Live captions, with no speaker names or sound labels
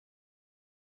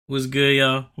What's good,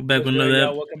 y'all? We're back with another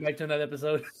y'all? Welcome back to another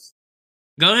episode.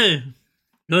 Go ahead.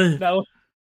 No,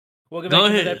 welcome back to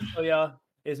another episode, y'all.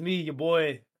 It's me, your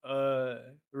boy,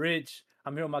 Rich.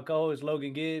 I'm here with my co-host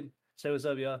Logan Gibb. Say what's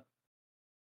up, y'all.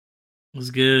 What's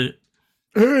good?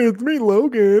 Hey, it's me,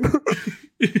 Logan.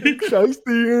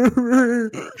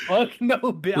 Shiesty. Fuck no,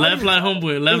 bitch. Laugh like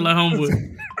homeboy. Laugh like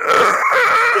homeboy.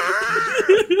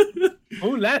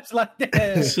 Who laughs like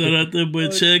that? Shout out that boy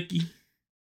Chucky.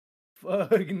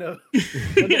 Fuck no.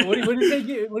 What do you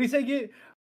say? What do you say? Get?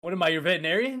 What am I, your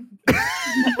veterinarian?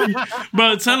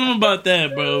 Bro, tell him about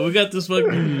that, bro. We got this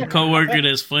fucking coworker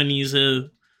that's funny as hell.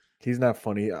 He's not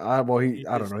funny. I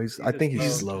don't know. I think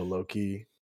he's slow, low key.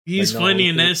 He's like, funny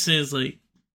in that sense, like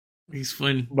he's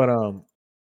funny. But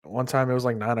one time it was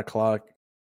like 9 o'clock,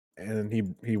 and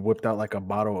he whipped out like a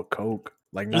bottle of Coke.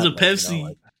 Like it was a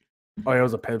Pepsi. Oh, it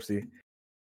was a Pepsi.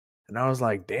 And I was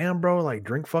like, damn, bro, like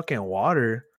drink fucking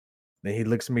water. Then he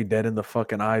looks me dead in the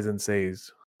fucking eyes and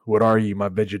says, "What are you, my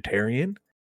vegetarian?"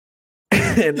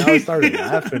 And I started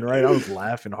laughing, right? I was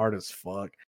laughing hard as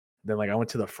fuck. Then like I went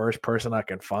to the first person I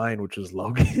could find, which was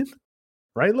Logan.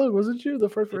 Right, Logan? Wasn't you the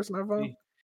first person I found?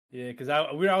 Yeah, because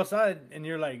we were outside and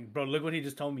you're like, bro, look what he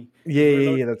just told me.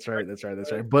 Yeah, that's right.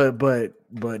 But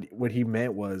what he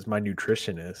meant was my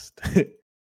nutritionist.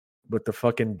 But the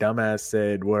fucking dumbass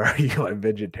said, "What are you, a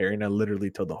vegetarian?" I literally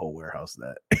told the whole warehouse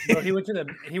that. Bro, he went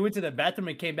to the bathroom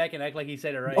and came back and act like he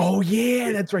said it right. Oh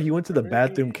yeah, that's right. He went to the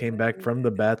bathroom, came back from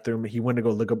the bathroom. He went to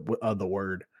go look up the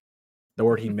word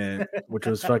he meant, which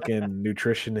was fucking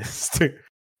nutritionist.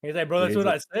 He's like, bro, that's what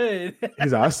I said.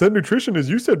 He's like, I said nutritionist.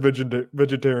 You said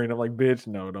vegetarian. I'm like, bitch,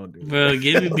 no, don't do that. Bro,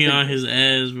 get me beyond his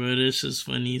ass, bro. That's just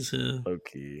funny as hell.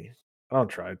 Okay, I don't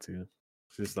try to.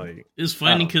 It's just like it's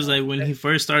funny because like when he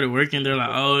first started working, they're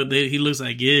like, "Oh, he looks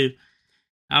like Gibb."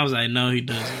 I was like, "No, he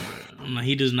doesn't." Bro. I'm like,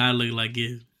 he does not look like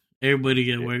Gibb. Everybody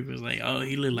at work was like, "Oh,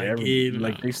 he look like Gibb."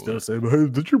 Like they still say, "Hey,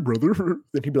 is that your brother?"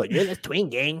 Then he'd be like, "Yeah, that's twin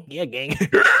gang. Yeah, gang."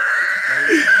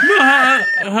 how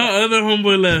other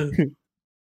homeboy left?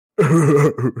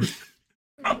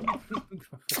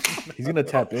 He's gonna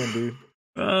tap in, dude.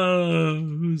 Oh,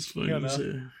 who's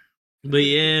funny? But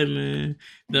yeah, man,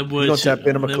 that boy. Gonna tap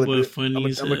in. I'm gonna clip it.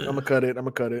 Funny I'm gonna cut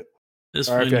it. That's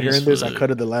all right. If you're hearing this, I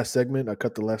cut the last segment.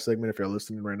 If you're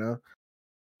listening right now.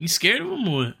 You scared of him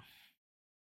or what?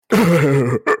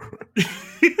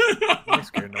 I'm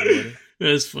scared of nobody.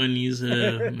 That's funny as hell,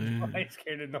 man. I ain't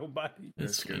scared of nobody.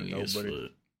 That's funny as fuck.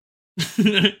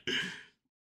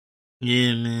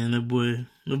 Yeah, man, that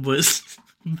boy's.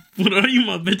 What are you,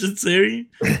 my vegetarian?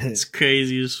 It's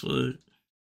crazy as fuck.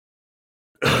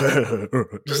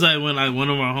 Just like when like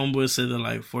one of our homeboys said that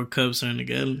like 4 cups are in the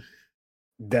gallon.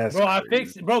 That's bro, I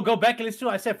fixed it. Bro, go back and listen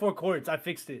to it. I said 4 quarts. I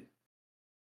fixed it.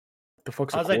 The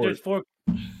fuck's I was like, there's 4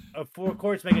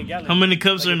 quarts make a gallon. How many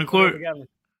cups are in a quart?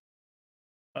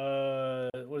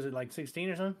 Was it like 16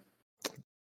 or something?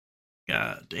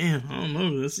 God damn, I don't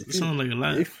know. This sounds like a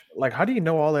lot. Like, how do you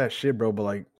know all that shit, bro? But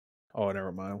like, oh,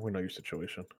 never mind. We know your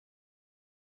situation.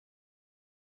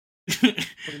 What do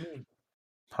you mean?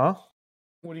 Huh?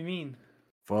 What do you mean?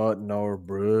 Fuck no,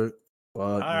 bro.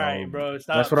 All right, bro.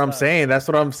 Stop, That's what I'm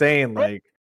saying. Bro, like,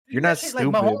 you're not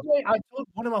stupid. Like I told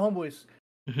one of my homeboys,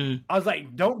 mm-hmm. I was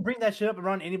like, don't bring that shit up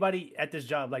around anybody at this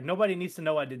job. Like, nobody needs to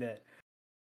know I did that.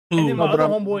 Ooh, and then my other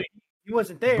homeboy, he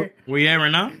wasn't there. Where you at right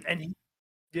now? And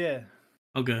yeah.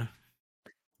 Okay.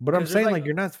 But I'm saying like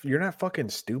you're not fucking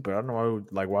stupid. I don't know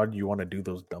why do you want to do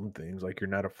those dumb things? Like you're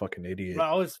not a fucking idiot. Bro,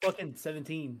 I was fucking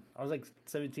 17. I was like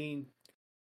 17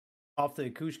 off the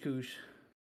koosh.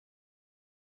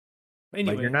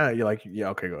 Anyway. Like you're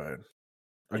okay, go ahead.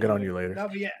 I'll get on you later. No,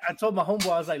 but yeah, I told my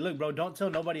homeboy, I was like, look, bro, don't tell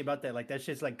nobody about that. Like that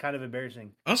shit's like kind of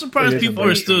embarrassing. I'm surprised people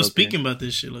are still speaking about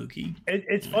this shit, low key.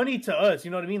 It's funny to us,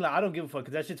 you know what I mean? Like I don't give a fuck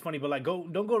because that shit's funny, but like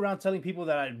don't go around telling people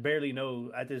that I barely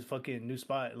know at this fucking new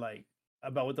spot, like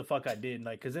about what the fuck I did,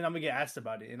 like, because then I'm gonna get asked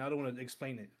about it, and I don't want to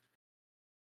explain it.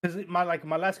 Because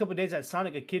my last couple of days at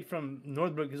Sonic, a kid from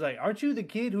Northbrook is like, "Aren't you the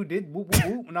kid who did whoop whoop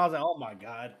whoop?" And I was like, "Oh my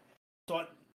god!" So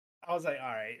I was like, "All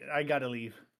right, I gotta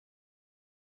leave."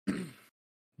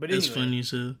 But that's anyway, funny,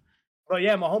 so. But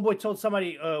yeah, my homeboy told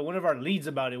somebody, one of our leads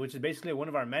about it, which is basically one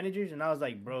of our managers, and I was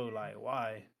like, "Bro, like,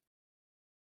 why?"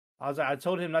 I was like, "I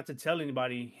told him not to tell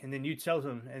anybody, and then you tell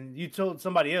him, and you told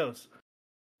somebody else."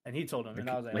 And he told him, and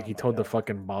I was like, he told the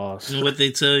fucking boss. And what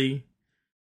they tell you?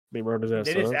 They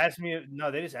just asked me. No,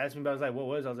 they just asked me. But I was like, "What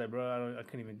was?" I was like, "Bro, I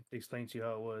couldn't even explain to you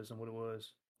how it was and what it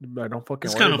was." I don't fucking.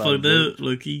 It's kind of fucked up,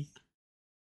 low key.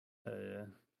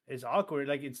 It's awkward.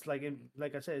 Like it's like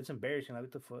I said, it's embarrassing. Like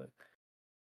what the fuck.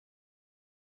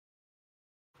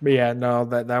 But yeah, no,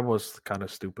 that was kind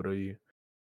of stupid of you.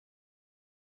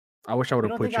 I wish I would You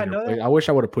have don't put think you I in your know place. that? I wish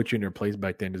I would have put you in your place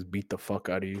back then. Just beat the fuck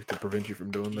out of you to prevent you from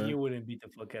doing that. You wouldn't beat the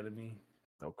fuck out of me.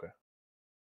 Okay.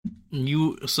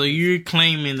 You're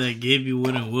claiming that Gibby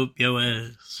wouldn't whoop your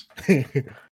ass.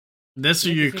 That's what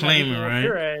Make you're it seem like he claiming, can whoop right?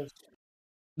 your ass.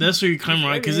 That's what you're You're claiming,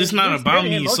 right? scared of Because him. it's not You're about scared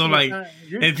of him me. most So, of the like, time.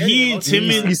 You're if scared of him he most of the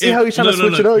intimidated, time. You see how he's trying to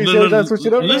switch it up? You see how he's trying to switch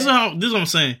it up? This is what I'm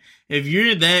saying. If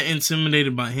you're that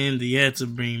intimidated by him, that you had to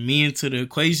bring me into the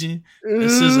equation. It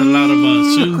says a lot about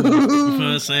you. You know what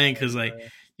I'm saying? Because like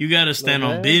you got to stand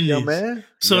on business. Yo, man.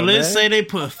 So Yo, let's man. say they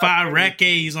put 5 rack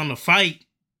A's on the fight.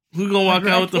 Who gonna walk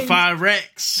out with the 5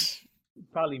 racks?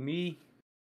 Probably me.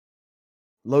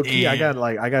 Low key, I Damn.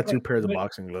 got 2 pairs of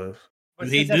boxing gloves. But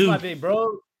They since that's do. my big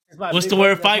bro. What's the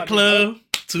word? Fight Club.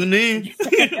 Tune in.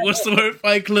 What's the word?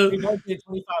 Fight Club. We both did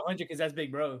 2,500 because that's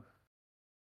big bro.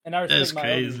 And I respect That's my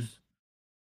crazy. elders.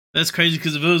 That's crazy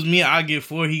because if it was me, I'd get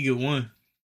 4, he get 1.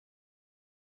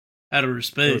 Out of If it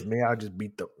respect. was me, I'd just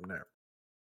beat the. Nah.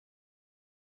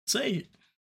 Say it.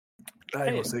 I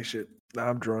ain't gonna say shit. Nah,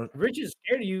 I'm drunk. Rich is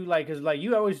scared of you, like, cause like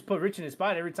you always put Rich in his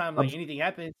spot every time like anything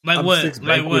happens. Like I'm what? 6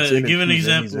 Like what? banquets in Give and an 2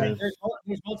 Zinnies example. in.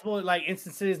 There's multiple like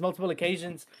instances, multiple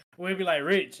occasions where he'd be like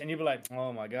Rich, and you'd be like,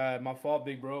 "Oh my god, my fault,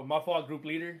 big bro, my fault, group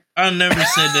leader." I never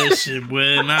said that shit,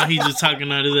 boy. Now he just talking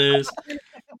out his ass.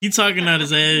 He talking out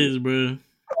his ass, bro.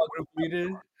 Fault, group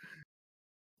leader.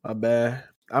 My bad.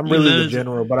 I'm You really the legend.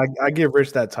 general, but I give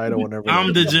Rich that title whenever. I'm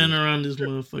like, the general on this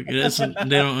motherfucker. That's what they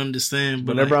don't understand.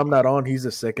 But Whenever like, I'm not on, he's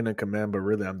the second in command, but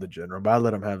really I'm the general. But I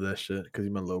let him have that shit because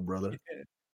he's my little brother.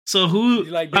 so who?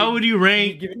 You like, How would you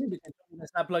rank? give it in because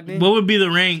that's not plugged in. What would be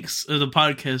the ranks of the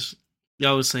podcast?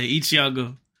 Y'all would say each y'all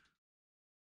go.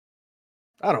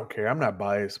 I don't care. I'm not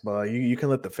biased, but you can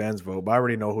let the fans vote. But I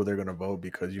already know who they're gonna vote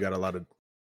because you got a lot of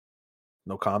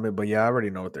no comment. But yeah, I already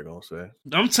know what they're gonna say.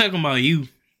 I'm talking about you.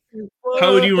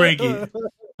 How would you rank it?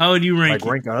 How would you rank Like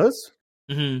rank us?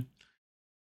 it? Mm-hmm.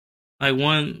 Like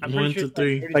one to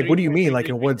 3. Like what do you mean? Like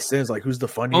in what sense? Like who's the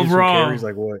funniest? Overall. Who carries?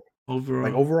 Like what? Overall.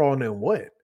 Like overall, and then what?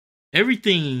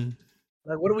 Everything.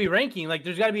 Like, what are we ranking? Like,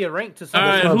 there's got to be a rank to All something.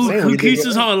 right, what I'm saying. who We keeps did-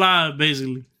 his whole alive,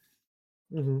 basically?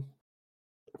 Mm-hmm.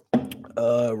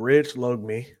 Rich, Log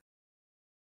me.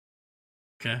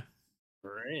 Okay.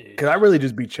 Cause I really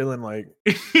just be chilling. Like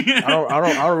I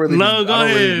don't really. Log, go I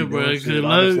don't really ahead, be bro. doing 'cause shit,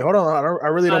 Log- honestly. Hold on, I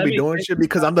really don't That be makes doing sense. shit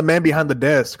because I'm the man behind the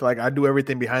desk. Like I do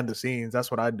everything behind the scenes. That's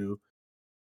what I do.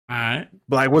 All right.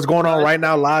 But like what's going on right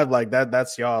now live, like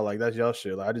that's y'all. Like that's y'all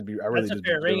shit. Like, I really That's a just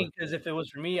fair be chilling. ranking because if it was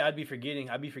for me, I'd be forgetting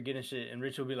shit, and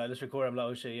Rich will be like, "Let's record." I'm like,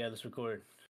 "Oh shit, yeah, let's record."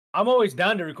 I'm always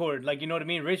down to record, like you know what I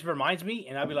mean. Rich reminds me,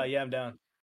 and I'll be like, "Yeah, I'm down."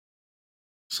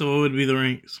 So what would be the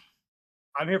ranks?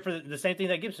 I'm here for the same thing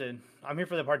that Gibbs said. I'm here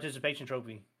for the participation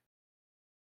trophy.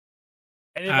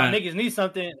 And if my Alright. niggas need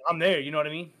something, I'm there. You know what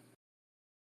I mean?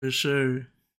 For sure.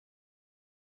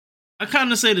 I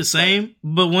kind of say the same,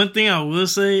 but one thing I will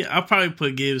say, I'll probably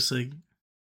put Gibbs second.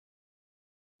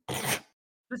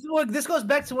 This goes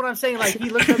back to what I'm saying. Like he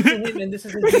looks up to him, and this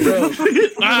is his big bro. Bro.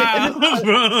 This is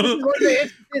one of the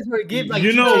instances where Gibbs, like,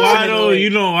 You know why though? You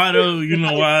know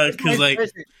why? It's Because my like,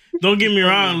 expression. don't get me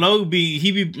wrong,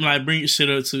 he be like bringing shit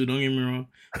up too. Don't get me wrong,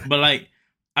 but like,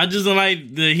 I just don't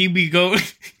like that he be go.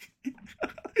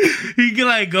 He can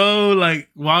like go like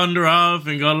wander off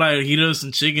and go like heat up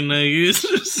some chicken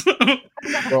nuggets.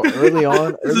 Bro, early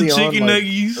on,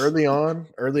 nuggets. early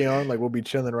on, like we'll be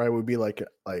chilling, right? We'll be like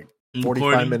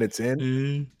 45 minutes in.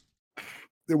 Mm-hmm.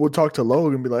 Then we'll talk to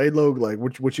Logan and be like, "Hey, Logan, like,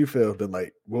 what you feel?" Then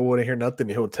like, we wouldn't hear nothing.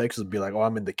 He'll text us, and be like, "Oh,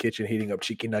 I'm in the kitchen heating up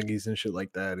chicken nuggets and shit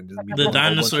like that," and just be The doing a whole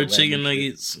bunch dinosaur of chicken random shit.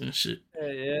 nuggets and shit.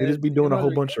 He just be doing a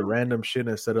whole bunch of random shit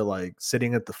instead of like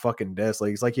sitting at the fucking desk.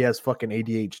 Like it's like he has fucking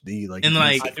ADHD. Like And, he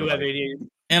like- thinks I do have ADHD.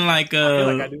 And like,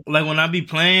 feel like I do. like when I be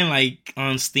playing like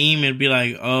on Steam, it'd be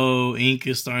like, oh, Ink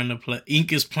is starting to play.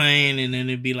 Ink is playing, and then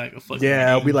it'd be like a fucking yeah,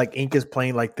 it'll be game. like Ink is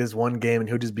playing like this one game, and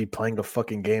he'll just be playing a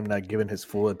fucking game, not giving his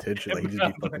full attention. Like he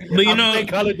just be fucking. But you I'm know- playing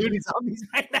Call of Duty zombies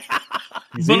right now.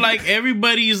 You see? But like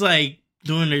everybody's like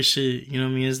doing their shit. You know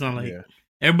what I mean? It's not like yeah.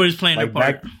 everybody's playing Like their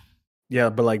part. Yeah,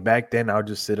 but like back then, I would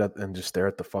just sit up and just stare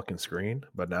at the fucking screen.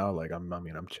 But now, like I'm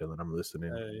chilling, I'm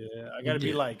listening. Yeah, I gotta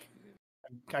be like,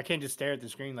 I can't just stare at the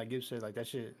screen like Gibbs said, like that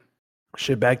shit.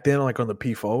 Shit, back then, like on the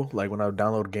P4, like when I would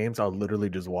download games, I would literally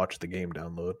just watch the game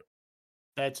download.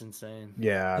 That's insane.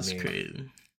 Yeah, That's crazy.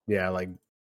 yeah, like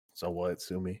so what?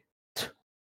 Sue me.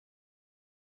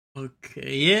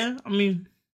 Okay, yeah. I mean,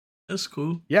 that's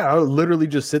cool. Yeah, I would literally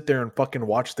just sit there and fucking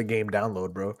watch the game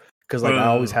download, bro. Because like I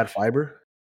always had fiber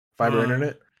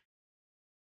internet.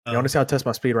 You want to see how I test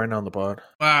my speed right now on the pod?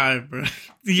 All right, bro.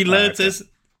 He love testing.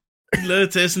 He love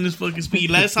testing his fucking speed.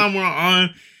 Last time we were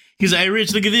on, He's like, "Hey,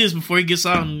 Rich, look at this." Before he gets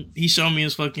out, and he showed me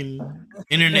his fucking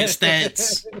internet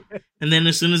stats. And then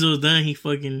as soon as it was done, he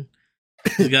fucking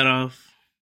just got off.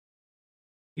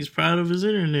 He's proud of his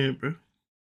internet, bro.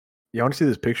 You want to see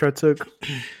this picture I took?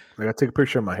 Like, I took a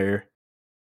picture of my hair.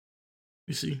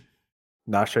 You see?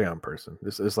 No, I'll show you in person.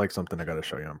 This is like something I got to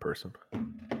show you in person.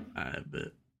 I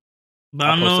bet. But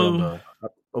I know.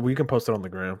 We can post it on the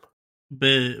gram.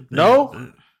 Bet.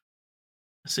 No?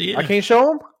 See, yeah. I can't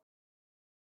show him?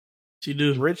 You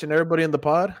do. Rich and everybody in the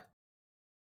pod?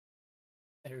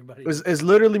 Everybody. It's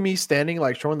literally me standing,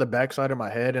 like, showing the backside of my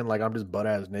head, and, like, I'm just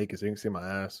butt-ass naked so you can see my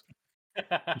ass.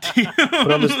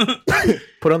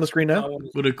 Put on the screen now.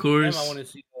 With a chorus. I want to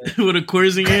see that. With a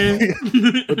chorus in your hand.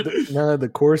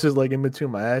 The chorus is like in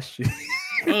between my ass.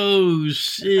 Oh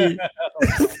shit!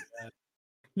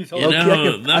 Yeah,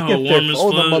 that whole warm as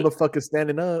fuck. The motherfucker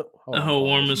standing up. That whole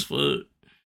warm as fuck.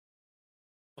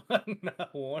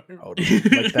 Not warm.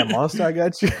 Like that monster I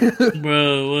got you,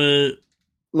 bro. What?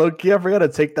 Low-key, I forgot to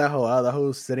take that hoe out. That hoe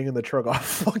was sitting in the truck all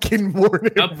fucking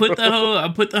morning. I put that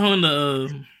hoe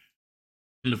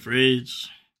in the fridge.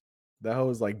 That hoe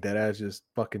was like dead ass just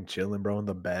fucking chilling, bro, in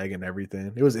the bag and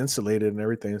everything. It was insulated and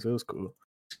everything, so it was cool.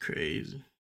 It's crazy.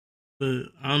 But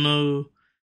I don't know.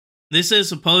 They said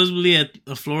supposedly at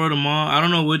a Florida mall. I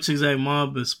don't know which exact mall,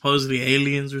 but supposedly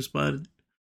aliens were spotted.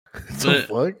 But,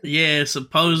 fuck? Yeah,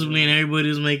 supposedly, and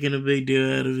everybody's making a big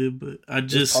deal out of it. But I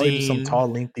just seen some tall,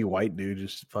 lengthy white dude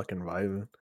just fucking vibing.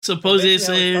 Supposedly, it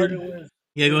said,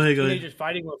 "Yeah, go ahead."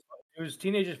 It was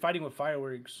teenagers fighting with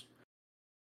fireworks.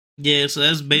 Yeah, so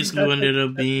that's basically what ended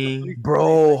up being.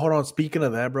 Bro, hold on. Speaking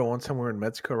of that, bro, one time we were in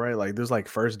Mexico, right? Like, there's like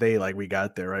first day, like we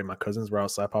got there, right? My cousins were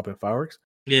outside popping fireworks.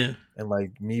 Yeah. And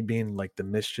like me being like the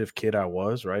mischief kid I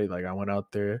was, right? Like I went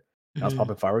out there, I was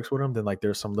popping fireworks with them. Then like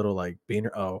there's some little like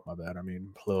beaner. Oh, my bad. I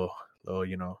mean, little,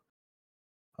 you know,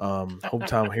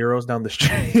 hometown heroes down the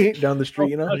street,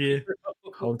 you know? Yeah.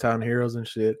 Hometown heroes and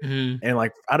shit. Mm-hmm. And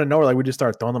like out of nowhere, like we just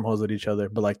started throwing them hoes at each other.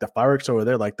 But like the fireworks over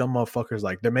there, like them motherfuckers,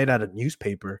 like they're made out of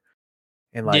newspaper.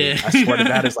 And like I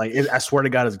swear to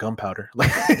God, it's gunpowder. Like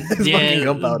it's fucking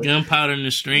gunpowder in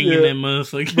the string in that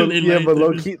motherfucker. But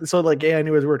low key. So like, yeah,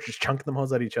 anyways, we're just chunking them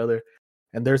hoes at each other.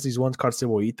 And there's these ones called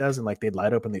ceboitas, and like they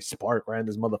light up and they spark, right? And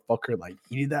this motherfucker like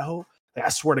yeeted that hoe. Like I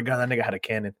swear to God, that nigga had a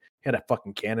cannon. He had a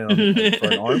fucking cannon on his like,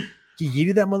 for an arm. He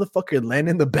yeeted that motherfucker and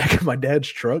landed in the back of my dad's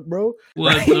truck, bro.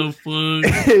 What right? the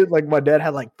fuck? Like my dad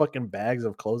had like fucking bags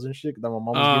of clothes and shit that my mom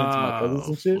was giving to my cousins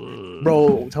and shit. Fuck.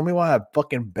 Bro, tell me why a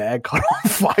fucking bag caught on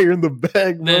fire in the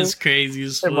bag, bro. That's crazy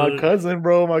as fuck. And my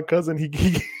cousin,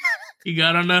 he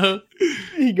got on the hook.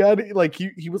 He got it like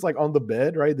he was like on the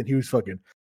bed, right? Then he was fucking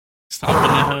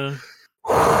stopping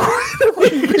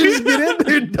bitch, get in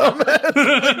there, dumbass.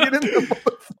 Get in there,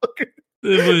 motherfucker.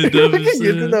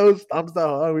 Stops that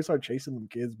hard. We start chasing them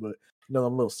kids, but you know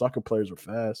them little soccer players were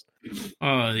fast.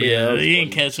 Oh yeah, you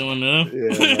ain't catching one though.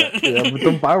 Yeah, but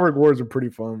them firework wars are pretty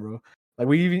fun, bro. Like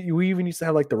we even used to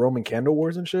have like the Roman candle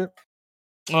wars and shit.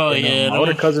 Oh yeah, my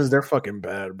older cousins, they're fucking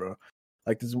bad, bro.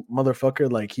 Like this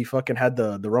motherfucker, like he fucking had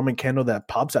the Roman candle that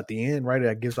pops at the end, right?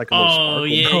 That gives like a little sparkle.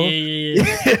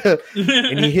 Yeah.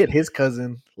 And he hit his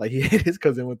cousin, like he hit his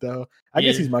cousin with that. I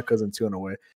guess he's my cousin too in a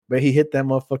way, but he hit that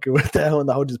motherfucker with that, and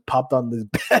the hoe just popped on this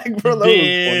bag, bro. That was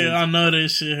funny. I know that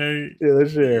shit hurt. Yeah, that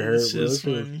shit hurt, bro. That shit was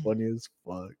funny as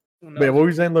fuck. Man, what were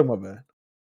you saying? Look, my bad.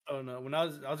 Oh no, when I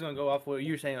was gonna go off what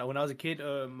you were saying. When I was a kid,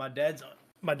 my dad's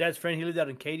friend, he lived out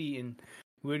in Katy, and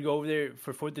we would go over there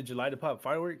for 4th of July to pop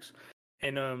fireworks.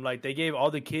 And like they gave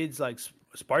all the kids like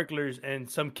sparklers, and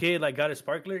some kid like got a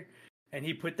sparkler, and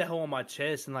he put that hole on my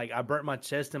chest, and like I burnt my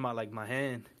chest and my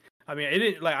hand. I mean, it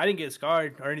didn't I didn't get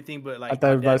scarred or anything, but like I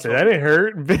thought I was about to say that didn't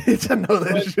hurt, bitch. I know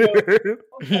that shit hurt.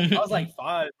 I was like 5,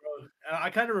 bro. And I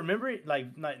kind of remember it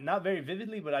like not very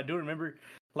vividly, but I do remember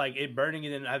like it burning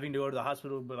and then having to go to the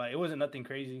hospital. But like it wasn't nothing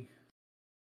crazy.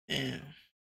 Yeah.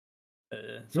 So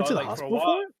you went to the hospital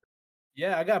for it?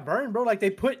 Yeah, I got burned, bro. Like they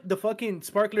put the fucking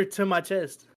sparkler to my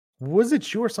chest. Was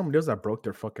it you or somebody else that broke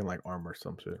their fucking like arm or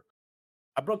some shit?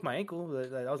 I broke my ankle.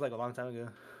 That was like a long time ago.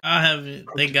 I haven't.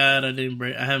 Thank God I didn't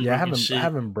break. I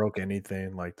haven't broke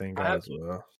anything. Like thank God as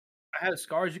well. I had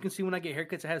scars. You can see when I get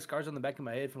haircuts, I had scars on the back of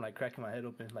my head from like cracking my head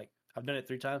open. Like I've done it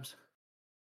 3 times.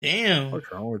 Damn.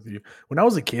 What's wrong with you? When I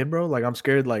was a kid, bro, like I'm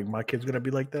scared like my kid's gonna be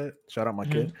like that. Shout out my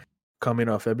kid. Coming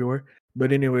off February.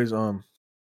 But anyways,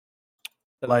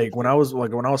 like when I was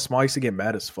small, I used to get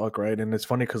mad as fuck, right? And it's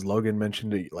funny because Logan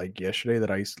mentioned it like yesterday that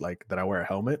I wear a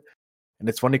helmet, and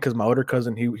it's funny because my older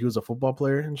cousin he was a football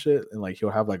player and shit, and like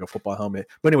he'll have like a football helmet.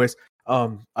 But anyways,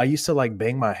 I used to like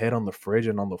bang my head on the fridge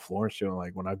and on the floor and shit,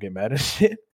 like when I get mad and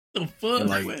shit. The fuck, And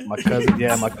like man? my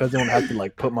cousin would have to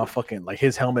like put my fucking like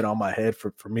his helmet on my head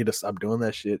for me to stop doing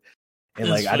that shit. And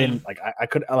That's like I didn't funny. like I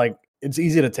could like it's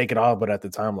easy to take it off, but at the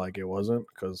time like it wasn't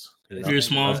because You're I was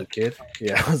small. a kid.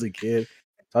 Yeah, I was a kid.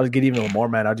 So I was getting even more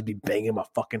mad. I'd just be banging my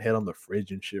fucking head on the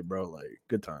fridge and shit, bro. Like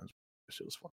good times. That shit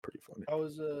was pretty funny.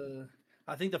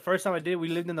 I think the first time I did, we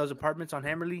lived in those apartments on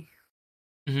Hammerly.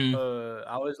 Mm-hmm.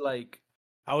 I was like,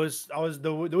 there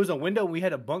was a window. And we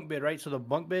had a bunk bed, right? So the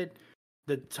bunk bed,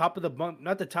 the top of the bunk,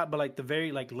 not the top, but like the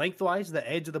very like lengthwise, the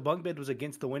edge of the bunk bed was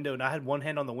against the window, and I had one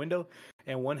hand on the window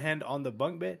and one hand on the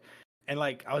bunk bed, and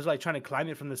like I was like trying to climb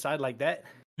it from the side like that,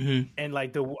 Mm-hmm. and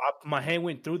like my hand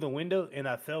went through the window, and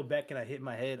I fell back and I hit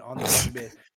my head on the bunk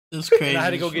bed. That's crazy. And I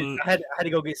had to go as get fuck. I had to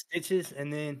go get stitches,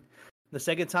 and then the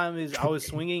second time is I was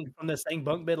swinging from the same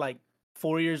bunk bed like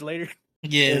 4 years later.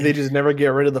 Yeah. And they just never get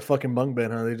rid of the fucking bunk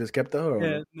bed, huh? They just kept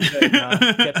the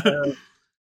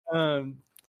Yeah,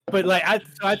 but like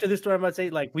so after this story, I'm about to say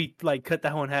like we like cut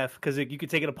that whole in half because you could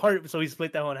take it apart, so we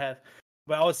split that whole in half.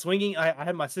 But I was swinging. I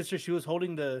had my sister; she was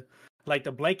holding the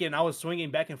blanket, and I was swinging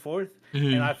back and forth,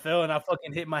 Mhm. and I fell and I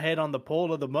fucking hit my head on the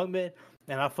pole of the bunk bed,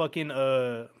 and I fucking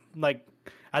like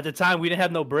at the time we didn't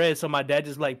have no bread, so my dad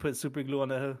just like put super glue on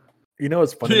the hood. You know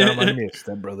what's funny? That reminded me of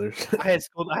Step Brothers. I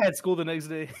had school the next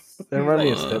day. That reminded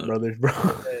me of Fuck. Step Brothers, bro.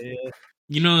 Yeah.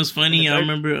 You know what's funny? And the I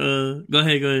third- remember. Go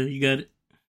ahead. You got it.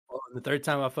 The third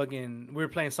time we were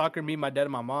playing soccer, me, my dad,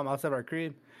 and my mom outside our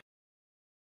crib.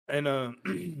 And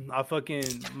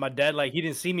my dad, like, he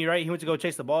didn't see me, right? He went to go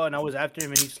chase the ball, and I was after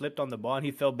him, and he slipped on the ball, and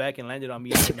he fell back and landed on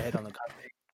me and hit my head on the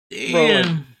carpet.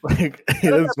 Damn. Bro, like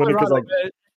it's funny because like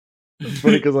it's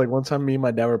funny because like one time me and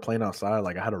my dad were playing outside,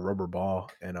 like I had a rubber ball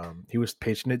and he was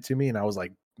pitching it to me and I was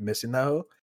like missing that hoe.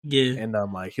 Yeah. And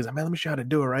like he's like, man, let me show you how to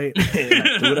do it, right? And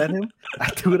I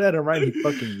threw it at him. Right? He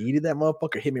fucking yeeted that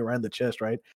motherfucker, hit me right in the chest,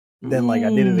 right? Then like I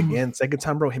did it again. Second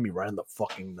time, bro, hit me right in the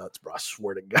fucking nuts, bro. I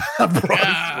swear to God, bro.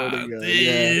 I swear to God.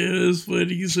 Damn, that's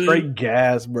funny. Straight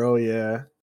gas, bro. Yeah.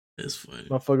 That's funny.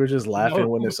 Motherfuckers just laughing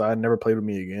when they saw never played with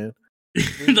me again.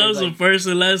 That was the first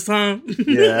and last time.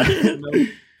 Yeah.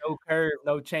 No curve,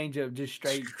 no change up, just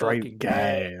straight Straight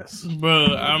gas. Bro,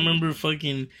 I remember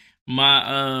fucking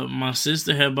my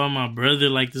sister had bought my brother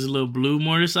like this little blue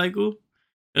motorcycle.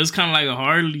 It was kind of like a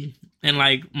Harley, and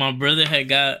like my brother had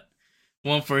got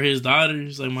one for his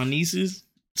daughters, like my nieces.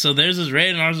 So theirs is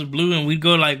red and ours is blue, and we'd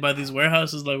go like by these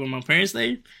warehouses like where my parents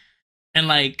stayed. And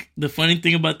like the funny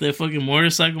thing about that fucking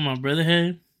motorcycle my brother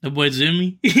had, the boy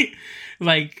Jimmy,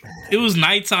 like it was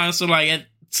nighttime, so like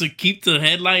to keep the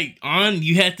headlight on,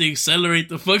 you had to accelerate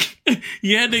the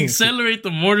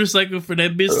the motorcycle for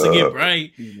that bitch to get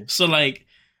bright. So like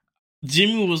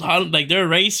Jimmy was like they're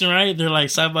racing, right? They're like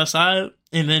side by side,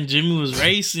 and then Jimmy was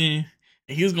racing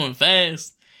and he was going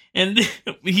fast. And then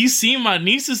he seen my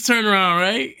nieces turn around,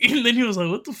 right? And then he was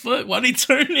like, what the fuck? Why they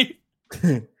turning?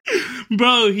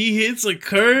 Bro, he hits a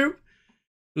curb,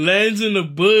 lands in the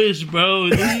bush, bro.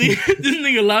 This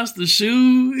nigga lost the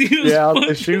shoe. Out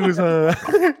the shoes, huh?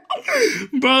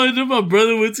 Bro, and then my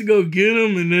brother went to go get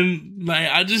him, and then like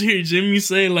I just hear Jimmy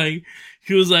say like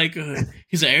he's like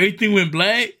everything went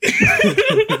black.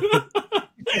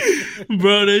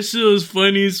 Bro, that shit was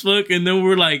funny as fuck. And then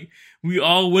we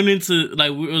all went into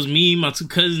like it was me, my two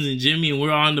cousins, and Jimmy, and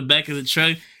we're all in the back of the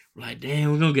truck. We're like,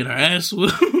 damn, we're gonna get our ass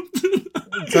whooped.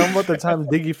 Tell him about the time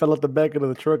Diggy fell out the back of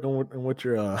the truck and what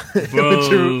your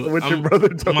bro, what your brother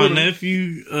told my him.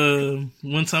 nephew.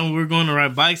 One time we were going to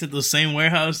ride bikes at the same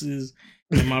warehouses,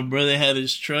 and my brother had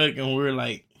his truck, and we were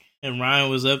like, and Ryan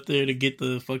was up there to get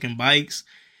the fucking bikes,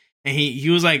 and he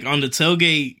was like on the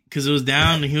tailgate because it was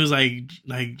down, and he was like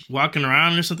walking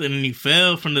around or something, and he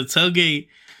fell from the tailgate.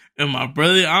 And my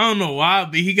brother, I don't know why,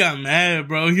 but he got mad,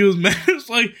 bro. He was mad. It's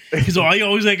like he's like, "Why you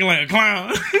always acting like a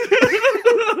clown?"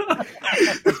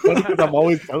 It's funny because I'm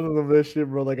always telling them this shit,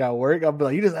 bro. Like at work, I'll be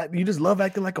like, you just love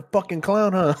acting like a fucking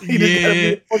clown, huh? You just gotta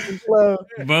be a fucking clown,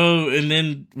 bro. And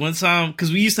then one time,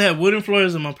 because we used to have wooden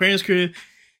floors in my parents' crib,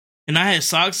 and I had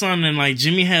socks on, and like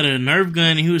Jimmy had a Nerf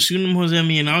gun, and he was shooting them hoes at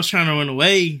me, and I was trying to run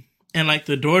away. And like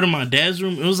the door to my dad's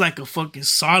room, it was like a fucking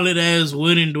solid ass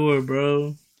wooden door,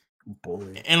 bro.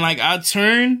 Boy. And like I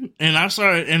turned and I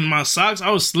started in my socks,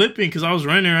 I was slipping because I was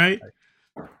running, right?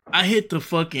 I hit the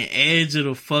fucking edge of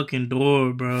the fucking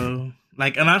door, bro.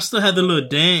 Like, and I still had the little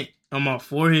dent on my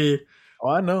forehead. Oh,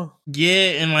 I know.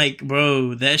 Yeah, and like,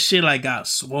 bro, that shit like got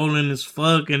swollen as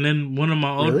fuck. And then one of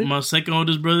my second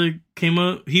oldest brother came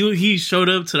up. He showed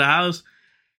up to the house,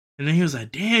 and then he was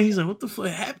like, "Damn," he's like, "What the fuck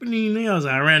happened to you?" And I was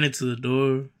like, "I ran into the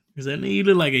door." He's like, "Nigga, you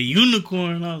look like a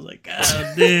unicorn." I was like,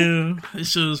 "God damn." That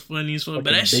shit was funny as fuck.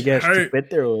 But that shit hurt.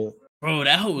 Bro,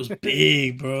 that hoe was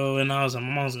big, bro. And I was like,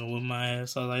 my mom's gonna whip my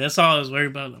ass. I was like, that's all I was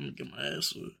worried about. I'm gonna get my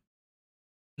ass whipped.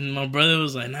 And my brother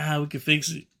was like, nah, we can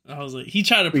fix it. I was like, he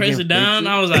tried to press it down.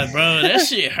 I was like, bro, that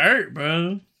shit hurt,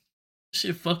 bro. That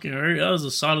shit fucking hurt. That was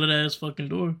a solid ass fucking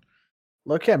door.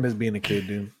 Look, I miss being a kid,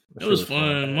 dude. It was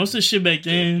fun. Most of the shit back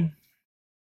then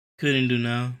couldn't do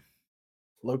now.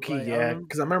 Low key, like, yeah.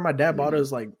 Because I remember my dad bought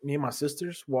us, like, me and my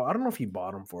sisters. Well, I don't know if he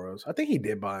bought them for us. I think he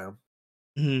did buy them.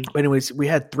 Mm-hmm. But anyways, we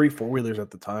had 3 4-wheelers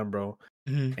at the time, bro.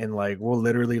 Mm-hmm. And, like, we'll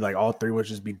literally, like, all 3 would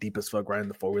just be deep as fuck riding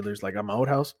the 4-wheelers, like, at my old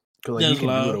house. Because, like, you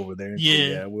can do it over there.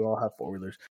 Yeah, we all have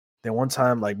 4-wheelers. Then one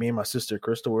time, like, me and my sister,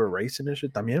 Crystal, we were racing and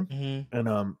shit, también. Mm-hmm.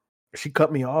 And she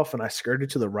cut me off, and I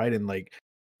skirted to the right. And, like,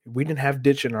 we didn't have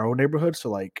ditch in our own neighborhood. So,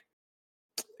 like,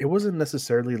 it wasn't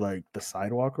necessarily like the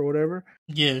sidewalk or whatever.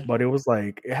 Yeah. But it was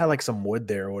like, it had like some wood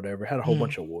there or whatever. It had a whole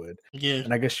bunch of wood. Yeah.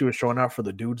 And I guess she was showing out for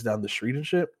the dudes down the street and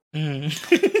shit. And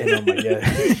I'm like, yeah.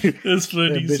 That's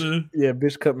funny,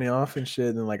 bitch cut me off and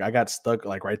shit. And like, I got stuck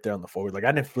like right there on the forward. Like,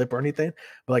 I didn't flip or anything,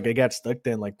 but like, I got stuck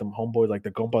there. And like, the homeboys, like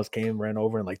the compas came, ran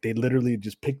over, and like, they literally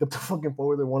just picked up the fucking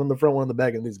forward, one in the front, one in the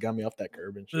back, and they just got me off that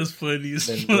curb and shit. That's funny.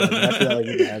 Then, after that, like,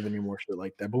 we didn't have any more shit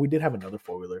like that. But we did have another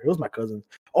 4-wheeler. It was my cousin's.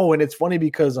 Oh, and it's funny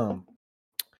because,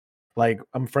 like,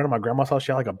 I'm a friend of my grandma's house.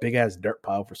 She had like a big ass dirt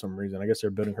pile for some reason. I guess they're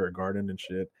building her a garden and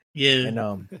shit. Yeah.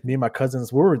 And me and my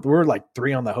cousins, we were like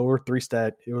 3 on the hoe, 3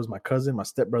 stat. It was my cousin, my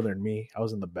stepbrother, and me. I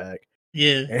was in the back.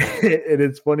 Yeah. And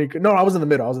it's funny. No, I was in the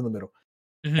middle.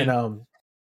 Mm-hmm. And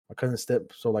my cousin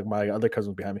stepped, so like my other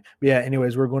cousin was behind me. But yeah,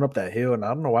 anyways, we were going up that hill, and I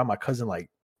don't know why my cousin like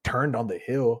turned on the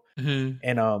hill. Mm-hmm.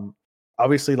 And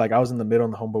obviously, like, I was in the middle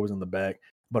and the homeboy was in the back.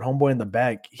 But homeboy in the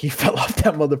back, he fell off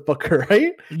that motherfucker,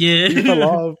 right? Yeah. He fell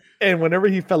off. And whenever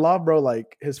he fell off, bro,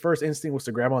 like, his first instinct was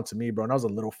to grab onto me, bro. And I was a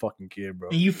little fucking kid, bro.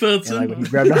 And you fell too? Like, when he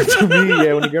grabbed onto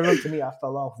me, when he grabbed onto me, I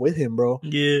fell off with him, bro.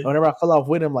 Yeah. Whenever I fell off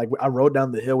with him, like, I rode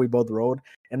down the hill. We both rode.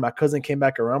 And my cousin came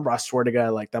back around, bro. I swear to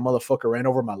God, like, that motherfucker ran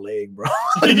over my leg, bro.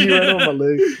 Like, he ran over my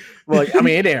leg. But, like, I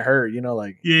mean, it didn't hurt, you know,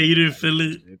 like. Yeah, you didn't feel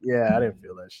it? Yeah, I didn't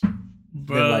feel that shit.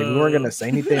 Bro. And, like, we weren't gonna say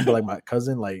anything, but like my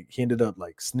cousin, like, he ended up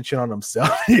like snitching on himself.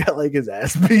 He got like his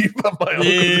ass beat by my uncle.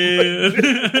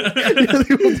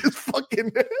 He was just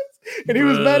fucking ass. And he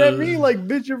was mad at me, like,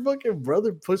 bitch, your fucking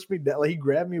brother pushed me down. Like, he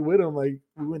grabbed me with him, like,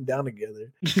 we went down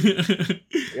together.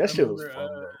 That shit was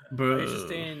fun, bro. I used to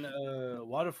stay in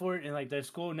Waterford, and like there's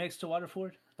school next to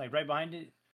Waterford, like right behind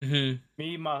it. Mm-hmm.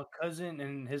 Me, my cousin,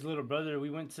 and his little brother,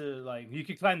 we went to, like, you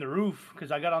could climb the roof,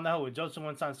 because I got on that with Joseph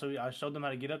one time, so I showed them how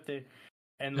to get up there.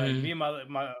 And like me and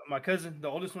my cousin, the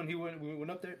oldest one, we went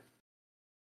up there,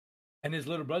 and his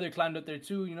little brother climbed up there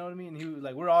too. You know what I mean? He was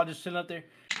like, we're all just chilling up there.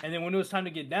 And then when it was time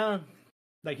to get down,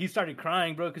 like, he started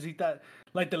crying, bro, because he thought,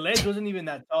 like, the ledge wasn't even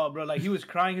that tall, bro. Like, he was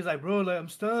crying. He's like, bro, like, I'm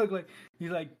stuck. Like,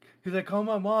 he's like, call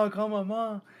my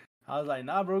mom. I was like,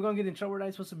 nah, bro, we're gonna get in trouble. We're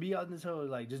not supposed to be out in this hole.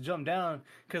 Like, just jump down,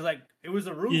 cause like it was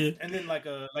a roof and then like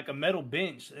a metal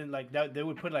bench, and like that they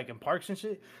would put like in parks and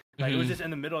shit. Like, it was just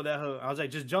in the middle of that hole. I was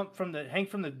like, just hang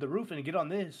from the roof and get on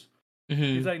this. Mm-hmm.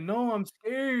 He's like, no, I'm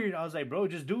scared. I was like, bro,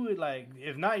 just do it. Like,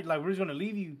 if not, like, we're just gonna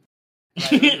leave you.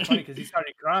 Like, it was funny because he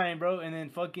started crying, bro, and then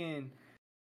fucking,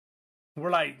 we're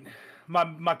like.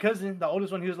 My cousin, the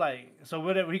oldest one, he was like, so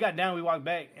whatever, he got down, we walked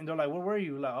back, and they're like, where were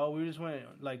you? Like, oh, we just went,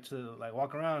 like, to, like,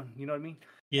 walk around, you know what I mean?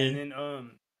 Yeah. And then,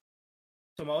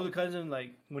 so my older cousin,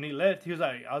 like, when he left, I was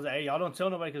like, hey, y'all don't tell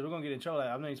nobody, because we're going to get in trouble. Like,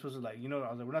 I'm not even supposed to, like, you know,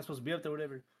 I was like, we're not supposed to be up there,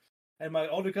 whatever. And my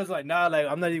older cousin, like, nah, like,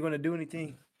 I'm not even going to do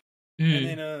anything. And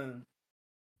then,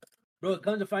 bro,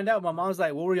 comes to find out, my mom's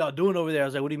like, what were y'all doing over there? I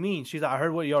was like, what do you mean? She's like, I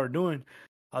heard what y'all were doing.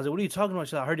 I was like, what are you talking about?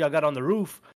 She's like, I heard y'all got on the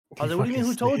roof. I was like, what do you mean?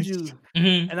 Who told you?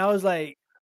 Mm-hmm. And I was like,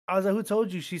 who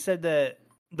told you? She said that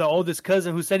the oldest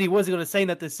cousin, who said he wasn't going to say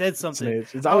nothing, said something.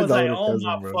 It's I always was like, cousin,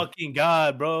 my bro. fucking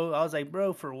God, bro. I was like,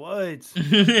 bro, for what?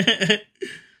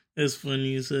 That's funny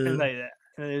you said. Like that.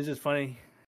 And it was just funny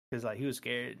because, like, he was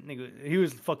scared. Nigga, he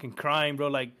was fucking crying, bro.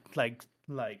 Like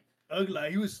ugly.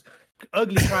 Like, he was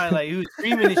ugly crying. Like, he was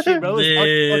screaming and shit, bro.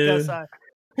 It was fuck outside.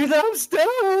 He's like, I'm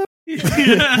stuck. That's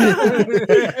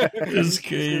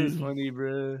crazy. It was funny,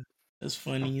 bro. That's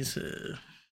funny you said.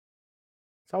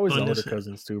 It's always the older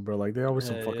cousins too, bro. Like, they're always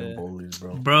some fucking bullies,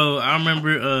 bro. Bro, I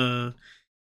remember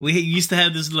we used to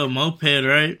have this little moped,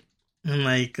 right? And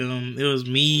like it was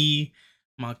me,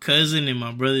 my cousin, and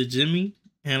my brother Jimmy,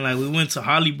 and like we went to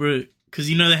Hollybrook because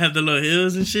you know they have the little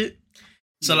hills and shit.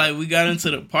 So like we got into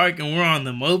the park and we're on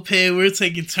the moped, we're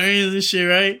taking turns and shit,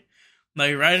 right?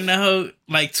 Like riding that whole,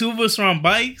 like 2 of us were on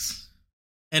bikes,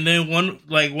 and then one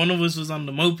of us was on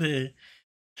the moped.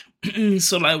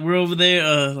 So like we're over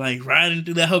there, like riding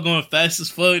through that hoe going fast as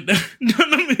fuck down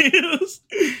the hills,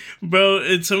 bro.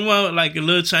 And someone like a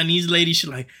little Chinese lady, she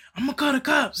like, I'm gonna call the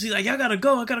cops. He's like, y'all gotta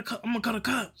go. I'm gonna call the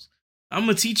cops. I'm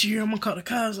a teacher here. I'm gonna call the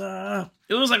cops.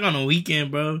 It was like on a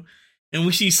weekend, bro. And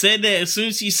when she said that, as soon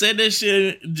as she said that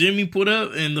shit, Jimmy put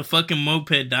up and the fucking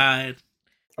moped died.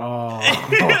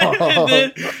 Oh.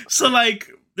 Then, so like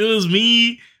it was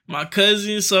me, my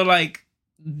cousin. So like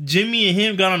Jimmy and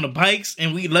him got on the bikes,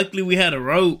 and luckily we had a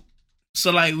rope.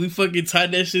 So like we fucking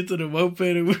tied that shit to the moped,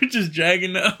 and we were just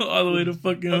dragging it all the way to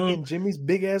fucking home. Jimmy's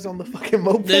big ass on the fucking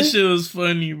moped. That shit was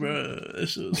funny, bro. That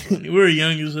shit was funny. We were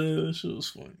young as hell. That shit was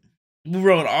funny. We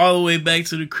rode all the way back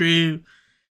to the crib,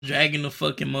 dragging the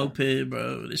fucking moped,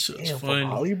 bro. This shit was funny.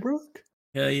 From Hollybrook?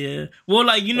 Hell yeah. Well,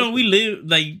 like, you know, we live,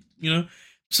 like, you know,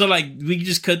 so, like, we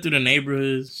just cut through the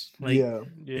neighborhoods. Like, yeah.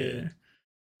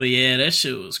 But, yeah, that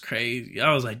shit was crazy.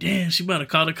 I was like, damn, she about to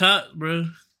call the cops, bro.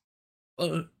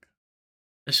 Fuck.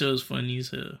 That shit was funny as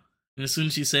hell. And as soon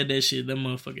as she said that shit, that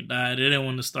motherfucker died. They didn't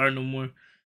want to start no more.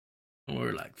 And we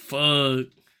were like, fuck.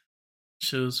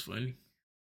 Shit was funny.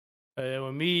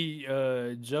 When me,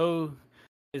 Joe,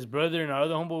 his brother, and our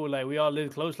other homeboy, like, we all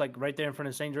lived close, like, right there in front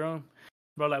of St. Jerome.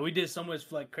 Bro, like, we did so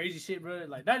much, like, crazy shit, bro.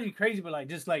 Like, not even crazy, but, like,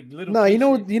 just, like, little No, you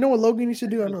know shit. what Logan used to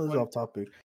do? I know this is off topic.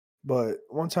 But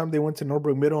one time they went to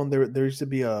Norbrook Middle, and there used to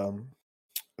be a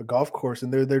golf course,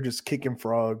 and they're just kicking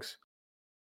frogs.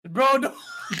 Bro, no.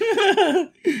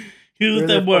 He was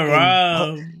that boy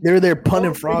Rob. They were there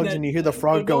punting frogs, and you hear the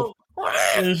frog go.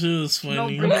 That shit was funny.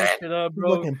 Don't bring that shit up,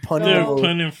 bro. They were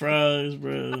punting frogs,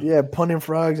 bro. Yeah, punting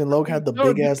frogs, and Logan had the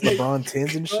big ass LeBron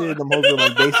 10s and shit. The hoes were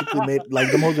like basically made,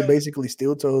 like the hoes were basically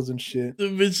steel toes and shit. The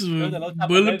bitches were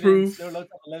bulletproof.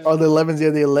 Oh, the 11s,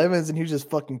 yeah, the 11s, and he was just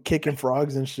fucking kicking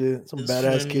frogs and shit. Some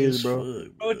badass kids, bro.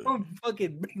 Bro, don't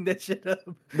fucking bring that shit up.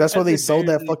 That's why they sold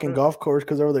that fucking golf course,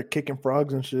 because they were there kicking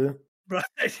frogs and shit. Bro,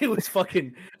 that shit was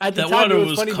fucking. At the that time, water it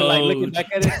was funny, cold. but like looking back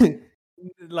at it,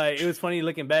 like it was funny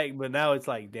looking back. But now it's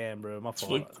like, damn, bro, my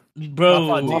fault.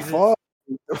 Bro, my fault.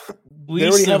 They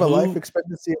already have a life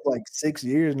expectancy of like 6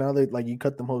 years now. They like you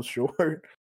cut them hoes short.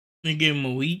 They give them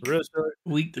a week, real short.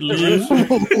 Week to live.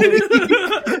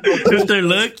 If they're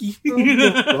lucky.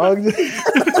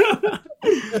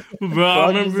 Bro, I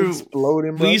remember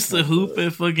exploding, bro. We used to hoop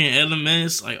at fucking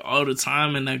LMS like all the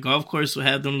time, and that golf course would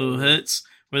have them little huts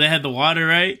where they had the water,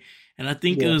 right? And I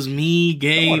think it was me,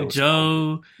 Gabe,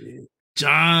 Joe,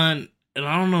 John, and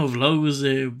I don't know if Lo was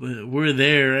there, but we're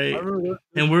there, right?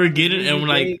 And we're getting, and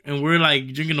we're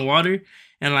like drinking the water,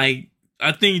 and like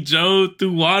I think Joe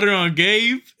threw water on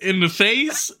Gabe in the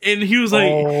face, and he was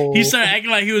like, he started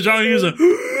acting like he was drunk. He was like,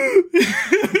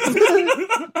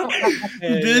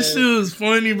 this shit was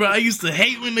funny, bro. I used to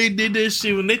hate when they did that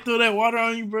shit. When they throw that water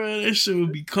on you, bro, that shit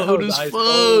would be cold as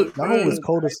fuck. That one was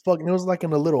cold as fuck, and it was like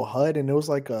in a little hut, and it was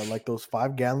like those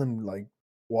 5-gallon like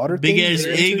water big things.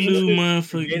 ass igloo,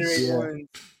 motherfuckers. Yeah.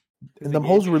 And them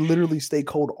hoes would literally stay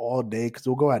cold all day because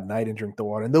we'll go at night and drink the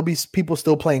water. And there'll be people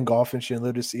still playing golf and shit, and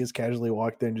they'll just see us casually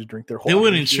walk there and just drink their whole. They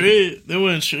wouldn't trip.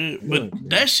 But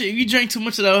that shit, if you drank too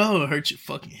much of that, that would hurt your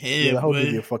fucking head. Yeah, that would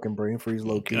give you a fucking brain freeze,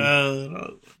 low key.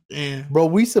 Damn. Bro,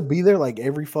 we used to be there like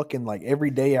every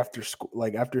day after school,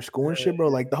 and shit, bro.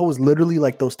 Like the whole was literally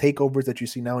like those takeovers that you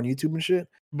see now on YouTube and shit.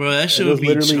 Bro, that shit would be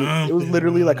jumping, it was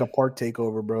literally like a park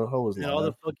takeover, bro. All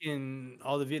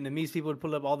the Vietnamese people would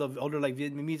pull up, all the older like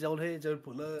Vietnamese old heads would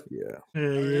pull up. Yeah.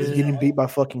 Getting beat by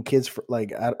fucking kids for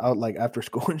like out like after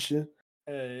school and shit.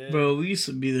 Bro, we used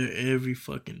to be there every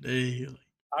fucking day.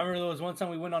 I remember there was one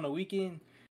time we went on a weekend.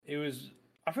 It was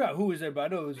I forgot who was there, but I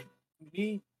know it was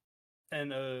me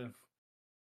and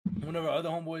one of our other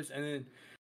homeboys, and then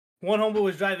one homeboy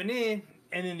was driving in,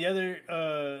 and then the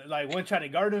other like one tried to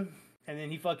guard him, and then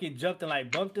he fucking jumped and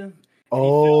like bumped him.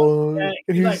 Oh,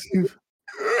 it's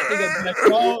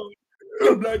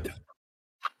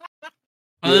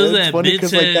funny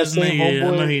because like that same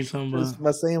homeboy,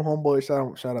 my same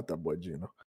homeboy. Shout out that boy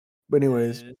Gino. But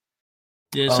anyways,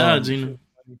 yeah, shout out Gino.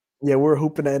 Yeah, we're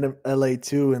hooping at LA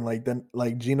too, and like then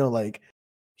like Gino like.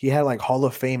 He had like Hall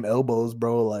of Fame elbows,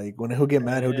 bro. Like when he'll get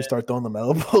mad, he'll just start throwing them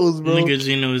elbows, bro. Nigga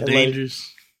Gino is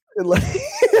dangerous. And like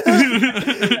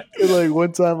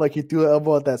one time, like he threw an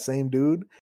elbow at that same dude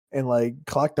and like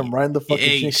clocked him right in the fucking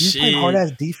chin. He's playing hard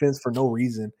ass defense for no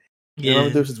reason. You remember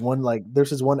there's this one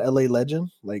LA legend,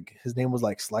 like his name was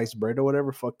like Sliced Bread or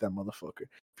whatever. Fuck that motherfucker.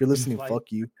 If you're listening,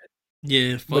 fuck you.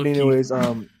 Yeah, fuck but anyways,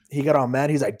 he got all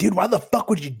mad. He's like, dude, why the fuck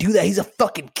would you do that? He's a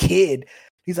fucking kid.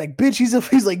 He's like, bitch, he's in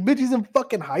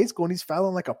fucking high school and he's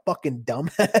fouling like a fucking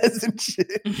dumbass and shit.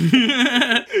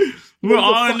 We're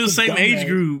all in the same age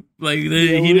group. Like he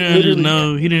didn't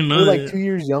know. He didn't know. We're like 2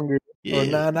 years younger. Or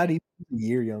Yeah, not even a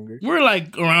year younger. we're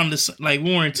like around this. Like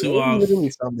we weren't Yeah, too we're off. literally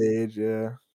some age,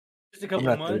 yeah. Just a I'm couple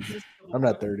not months. 30. Just a couple I'm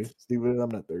not months. 30. Steven, I'm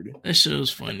not 30. That shit was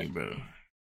funny, bro.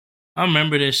 I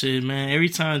remember that shit, man. Every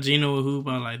time Gino would hoop,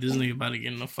 I was like, this nigga about to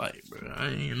get in a fight, bro. I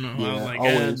didn't even know. I was Yeah, like,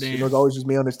 God always. damn. You know, it's always just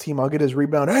me on his team. I'll get his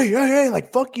rebound. Hey,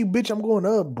 like fuck you, bitch. I'm going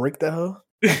up. Break that hoe.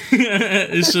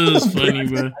 This shit was funny,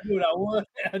 bro. I do what I want.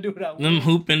 I do what I want. Them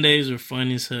hooping days are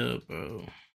funny as hell, bro.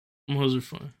 Them hoes are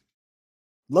fun.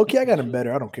 Low key, I got him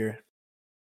better. I don't care.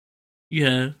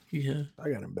 Yeah. I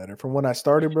got him better. From when I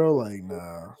started, bro, like,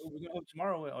 nah. We're gonna hoop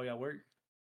tomorrow. Oh yeah, work.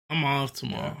 I'm off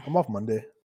tomorrow. Yeah, I'm off Monday.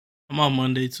 I'm off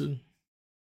Monday too.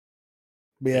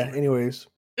 But yeah, anyways.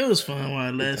 It was fun while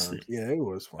it Good lasted. times. Yeah, it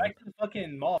was fun. Back to the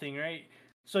fucking mall thing, right?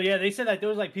 So yeah, they said that there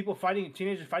was like people fighting,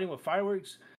 teenagers fighting with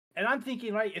fireworks, and I'm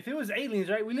thinking, right, if it was aliens,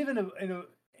 right, we live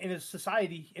in a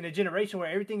society, in a generation where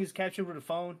everything is captured with a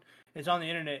phone, it's on the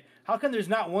internet. How come there's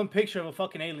not one picture of a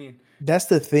fucking alien? That's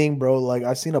the thing, bro. Like,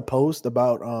 I seen a post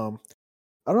about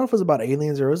I don't know if it was about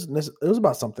aliens or it was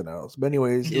about something else. But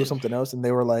anyways, it was something else, and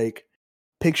they were like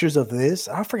pictures of this.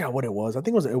 I forgot what it was. I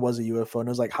think it was a UFO, and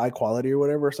it was like high quality or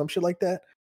whatever, or some shit like that.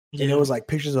 Yeah. And it was like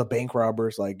pictures of bank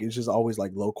robbers, like it's just always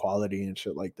like low quality and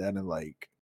shit like that.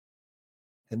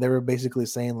 And they were basically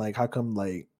saying like, how come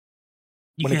like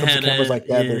when it comes to cameras like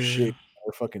that, they're shit,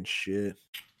 they're fucking shit.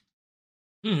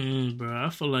 Bro, I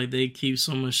feel like they keep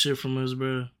so much shit from us,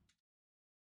 bro.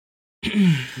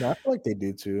 No, I feel like they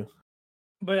do too.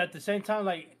 But at the same time,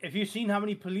 like, if you've seen how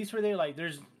many police were there, like,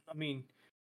 I mean,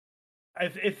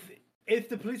 if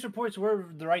the police reports were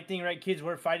the right thing, right, kids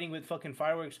were fighting with fucking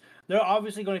fireworks, they're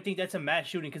obviously going to think that's a mass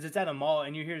shooting because it's at a mall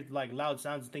and you hear like loud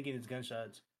sounds thinking it's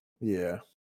gunshots. Yeah.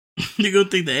 You gonna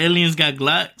think the aliens got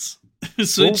Glocks?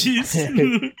 Switches?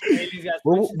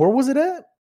 Where was it at?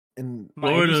 In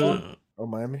Florida. Or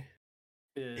Miami?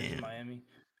 Yeah, in Miami.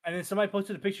 And then somebody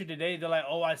posted a picture today. They're like,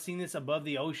 "Oh, I seen this above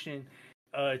the ocean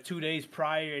 2 days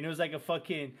prior, and it was like a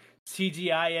fucking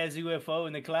CGI as UFO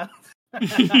in the clouds."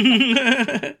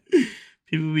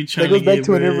 People be trying. That goes back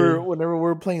to whenever we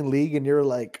were playing League, and you're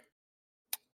like,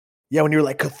 yeah, when you're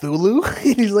like Cthulhu,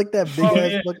 he's like that big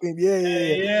ass fucking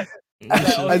yeah.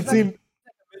 I've seen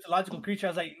mythological creature.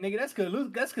 I was like, nigga, that's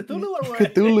Cthulhu. That's Cthulhu or what?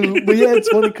 Cthulhu. But yeah, it's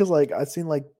funny because like I used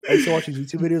to watch these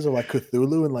YouTube videos of like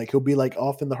Cthulhu, and like he'll be like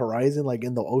off in the horizon, like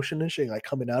in the ocean and shit, like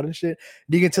coming out and shit.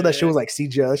 And you can tell that shit was like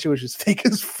CGI. That shit was just fake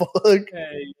as fuck.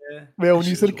 Yeah. Man, when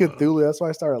you said Cthulhu, that's why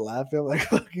I started laughing. I'm like,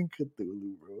 fucking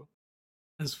Cthulhu, bro.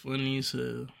 That's funny as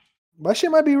hell. My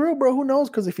shit might be real, bro. Who knows?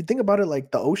 Because if you think about it,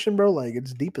 like the ocean, bro, like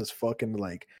it's deep as fuck, and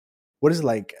like what is it,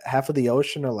 like half of the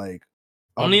ocean or like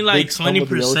only like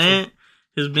 20%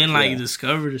 has been like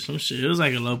discovered or some shit. It was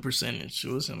like a low percentage.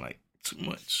 It wasn't like too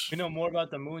much. We know more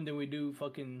about the moon than we do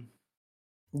fucking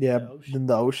than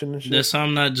the ocean and shit. That's how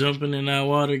I'm not jumping in that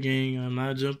water, gang. I'm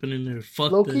not jumping in there.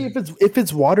 Fuck low key, if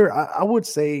it's water, I would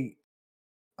say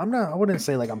I wouldn't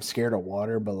say like I'm scared of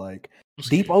water, but like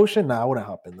deep ocean, nah, I wouldn't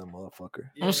hop in that motherfucker.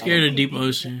 I'm scared of deep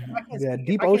ocean. Yeah,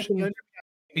 deep ocean.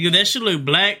 Because that shit look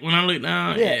black when I look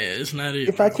down. Yeah, it's not it.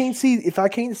 If I can't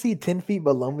see 10 feet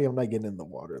below me, I'm not getting in the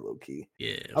water, low key.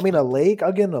 Yeah. I mean a lake,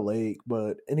 I'll get in a lake,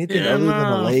 but anything other than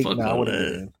a lake, nah, I wouldn't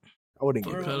get in. I wouldn't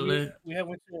get in. We had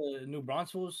went to New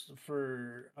Braunfels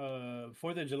for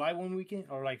 4th of July one weekend,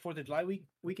 or like 4th of July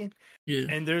weekend. Yeah.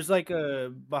 And there's like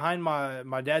behind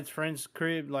my dad's friend's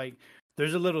crib, like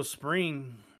there's a little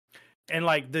spring. And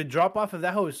like the drop off of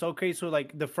that hole is so crazy. So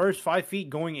like the first 5 feet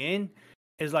going in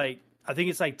is like, I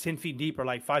think it's like 10 feet deep or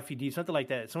like 5 feet deep, something like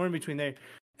that. Somewhere in between there.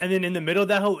 And then in the middle of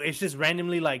that hole, it's just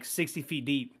randomly like 60 feet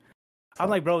deep. I'm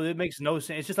like, bro, it makes no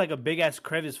sense. It's just like a big ass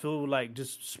crevice filled with like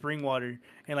just spring water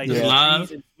and like trees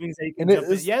and things that you can jump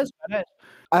in. Yes,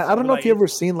 I don't know if you ever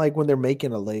seen like when they're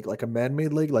making a lake, like a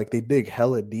man-made lake, like they dig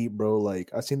hella deep, bro. Like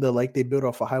I seen the lake they built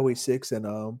off of Highway 6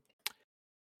 and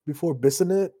before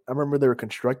Bissonnette, I remember they were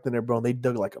constructing it, bro, and they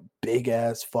dug like a big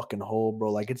ass fucking hole,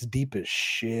 bro. Like it's deep as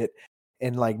shit.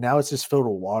 And like now it's just filled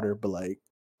with water, but like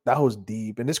that was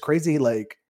deep. And it's crazy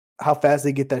like how fast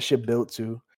they get that shit built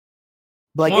too.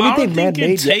 But like anything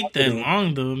man-made, take that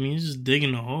long though. I mean, it's just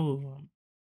digging a hole.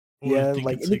 Yeah,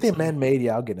 like anything man-made,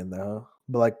 yeah, I'll get in there. Huh?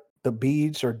 But like the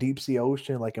beach or deep sea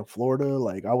ocean, like in Florida,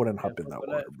 like I wouldn't hop in that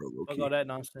water, bro. Fuck all that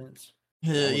nonsense.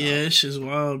 Yeah, it's just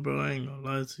wild, bro. I ain't gonna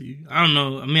lie to you. I don't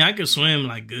know. I mean, I can swim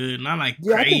like good, not like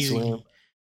crazy, I can swim.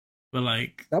 But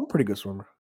like I'm a pretty good swimmer.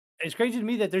 It's crazy to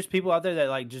me that there's people out there that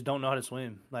like just don't know how to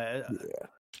swim. Like,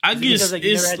 I guess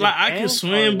it's like I can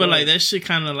swim, but like that shit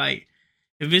kind of like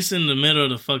if it's in the middle of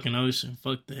the fucking ocean,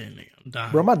 fuck that nigga. I'm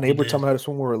dying. Bro, my neighbor taught me how to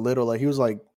swim when we were little. Like he was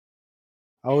like,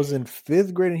 I was in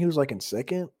 5th grade and he was like in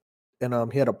 2nd,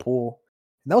 and he had a pool,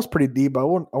 And that was pretty deep. I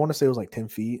want to say it was like 10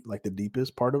 feet, like the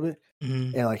deepest part of it.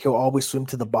 Mhm. And like he'll always swim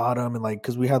to the bottom, and like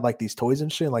because we had like these toys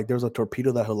and shit. And, like there was a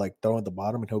torpedo that he'll like throw at the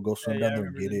bottom, and he'll go swim Yeah, down I there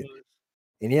and remember get them it. ones.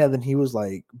 And yeah, then he was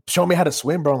like showing me how to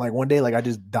swim, bro. And like one day, like I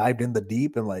just dived in the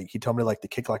deep, and like he told me like to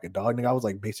kick like a dog. And I was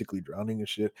like basically drowning and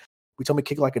shit. We told me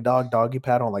kick like a dog, doggy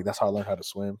paddle, and like that's how I learned how to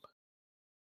swim.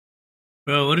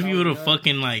 Bro, what if you would have Dog,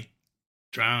 fucking like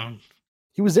drowned?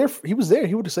 He was there. He was there.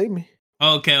 He would have saved me.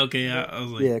 Oh, okay. I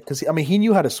was like, Yeah, because I mean, he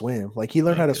knew how to swim. Like he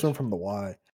learned how to Okay. swim from the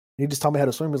Y. He just taught me how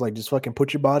to swim. He was like, just fucking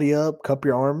put your body up, cup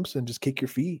your arms, and just kick your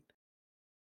feet.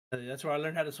 That's where I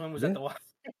learned how to swim. Was Yeah. at the water.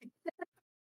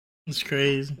 it's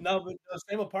crazy. No, but those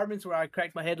same apartments where I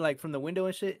cracked my head like from the window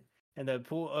and shit, and the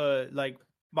pool. Like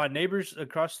my neighbors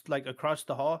across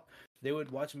the hall, they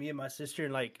would watch me and my sister,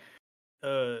 and like,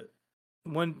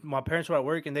 when my parents were at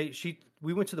work, and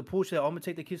we went to the pool. She said, "Oh, I'm gonna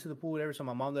take the kids to the pool, whatever." So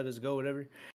my mom let us go, whatever.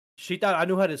 She thought I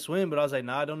knew how to swim, but I was like,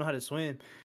 "Nah, I don't know how to swim."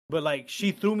 But like,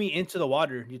 she threw me into the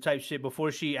water, you type shit,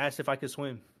 before she asked if I could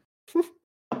swim.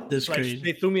 That's Like crazy.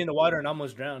 they threw me in the water and I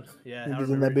almost drowned. Yeah, And I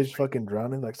isn't that remember. bitch fucking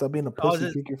drowning? Like, stop being a I was pussy,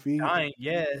 just kick your feet. dying.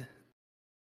 Yeah. It's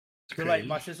So like crazy.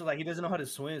 my sister, like he doesn't know how to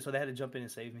swim, so they had to jump in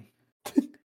and save me.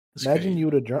 It's Imagine crazy. you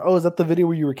would have drowned. Oh, is that the video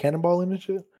where you were cannonballing and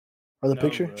shit? Or the No,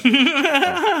 picture? bro.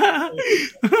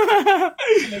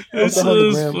 This the hell the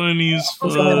is gram? funny as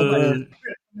Post the hell on the fuck. gram.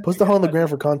 Post the hole on the gram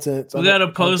for content. We gotta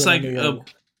post like content on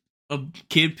the- a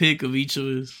kid pic of each of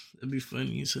us. That'd be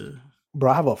funny. So Bro,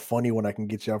 I have a funny one I can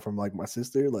get y'all from like my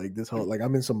sister. Like this whole like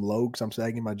I'm in some lokes, I'm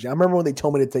sagging my jeans. I remember when they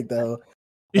told me to take that.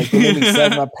 Like they made me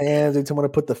sag my pants. They told me to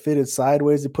put the fitted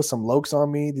sideways. They put some lokes on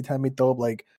me. They had me throw up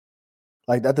like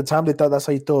at the time they thought that's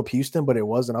how you throw up Houston, but it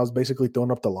wasn't. I was basically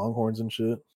throwing up the Longhorns and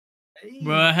shit.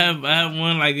 bro, I have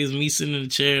one like it's me sitting in a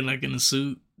chair like in a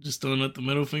suit, just throwing up the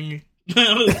middle finger.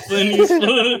 That was funny as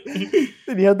fuck.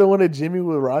 And you had the one at Jimmy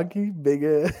with Rocky, big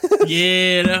ass.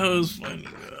 Yeah, that was funny,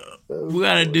 bro. We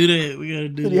gotta do that. We gotta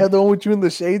do And that. you had the one with you in the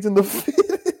shades and the fit.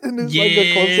 And it's Yeah, like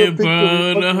a close-up picture of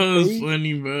bro, your that fucking was face.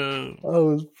 funny, bro. That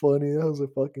was funny. That was a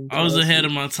fucking I was classic. ahead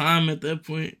of my time at that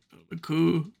point.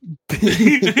 Cool.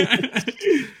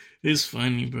 It's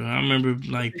funny, bro. I remember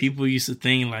like people used to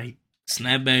think like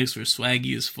snapbacks were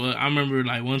swaggy as fuck. I remember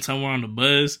like one time we were on the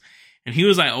bus and he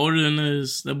was like older than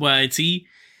us, that boy IT. He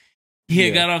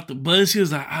had got off the bus. He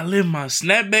was like, I left my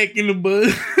snapback in the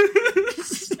bus.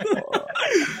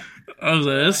 I was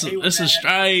like, that's a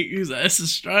strike. He was like, that's a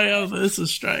strike. I was like, that's a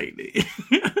strike.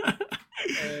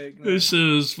 This shit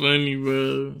was funny,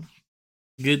 bro.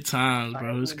 Good times,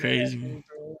 bro. It was crazy, man.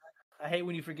 I hate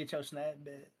when you forget your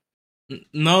snapback.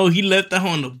 No, he left that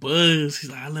on the bus. He's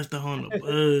like, I left that on the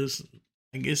bus.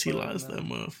 I guess he lost that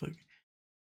motherfucker.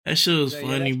 That shit was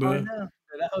funny, bro. That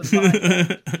was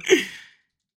fine.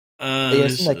 Hey, I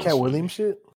seen that Cat Williams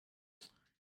shit.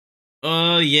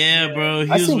 Yeah, bro.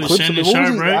 He I was seen with clips of Shannon it. What was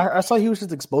Sharp, he- right? I saw he was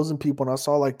just exposing people, and I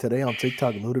saw like today on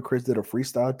TikTok, Ludacris did a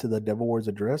freestyle to the Devil Wears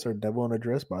a Dress or Devil in a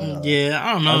Dress by Yeah,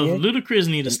 I don't know. Kanye. Ludacris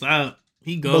need to stop.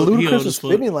 He But he Ludacris old was as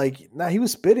fuck. spitting like, he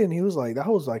was spitting. He was like, that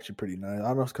was actually pretty nice. I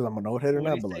don't know if it's because I'm a note head or What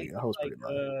not, he but say? like that was pretty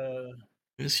nice.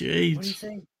 It's your What did he age.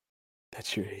 say?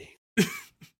 That's your age.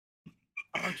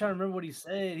 I'm trying to remember what he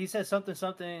said. He said something.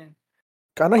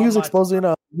 I know he On was my-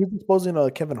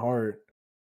 exposing. Kevin Hart.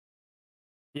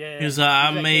 Yeah. He's like, I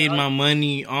He's like, made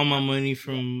yeah, all my money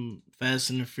from Fast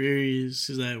and the Furious.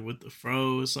 He's like with the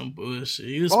fro or some bullshit.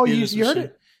 He was Oh, spitting you some heard shit.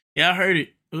 it? Yeah, I heard it.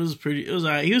 It was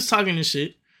alright. He was talking this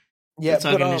shit. Yeah,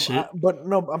 talking but this shit. but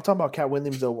no, I'm talking about Cat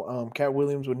Williams though. Cat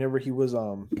Williams, whenever he was I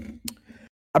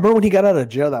remember when he got out of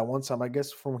jail that one time. I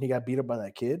guess from when he got beat up by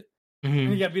that kid.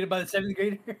 Mhm. He got beat up by the 7th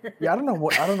grader. Yeah, I don't know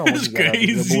when That's he got out of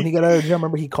jail. But crazy. when he got out of jail, I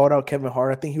remember he called out Kevin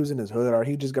Hart. I think he was in his hood, or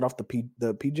he just got off the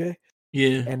PJ.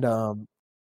 Yeah. And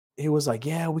he was like,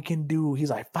 yeah, we can do. He's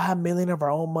like, $5 million of our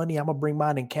own money. I'm gonna bring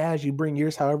mine in cash. You bring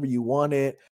yours however you want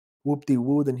it. Whoop de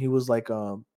woo. Then he was like,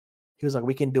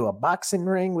 we can do a boxing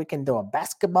ring, we can do a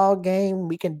basketball game,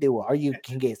 we can do, or you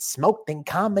can get smoked in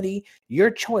comedy.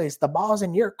 Your choice. The ball's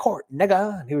in your court,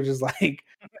 nigga. And he was just like,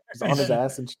 just on his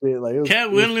ass and shit. Like,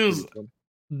 Cat Williams.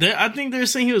 I think they're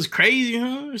saying he was crazy,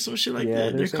 huh, or some shit like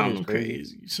that. They're calling him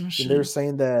crazy. Some shit. And they're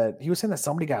saying that he was saying that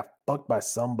somebody got fucked by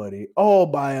somebody. Oh,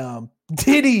 by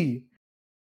Diddy.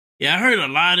 Yeah, I heard a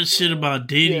lot of shit about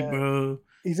Diddy, bro.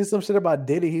 He said some shit about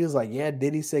Diddy. He was like, yeah,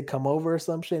 Diddy said come over or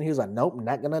some shit. And he was like, nope,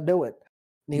 not gonna do it.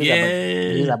 And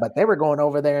he was like, but they were going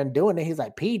over there and doing it. He's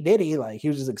like, P. Diddy. Like, he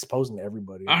was just exposing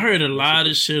everybody. I heard a lot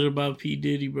of shit about P.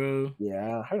 Diddy, bro.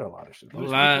 Yeah, I heard a lot of shit. A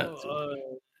lot.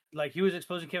 Like, he was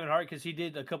exposing Kevin Hart because he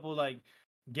did a couple, like,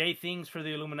 gay things for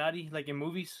the Illuminati, like, in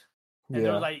movies. And they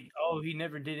were like, oh, he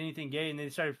never did anything gay. And they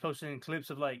started posting clips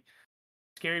of, like,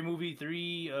 Scary Movie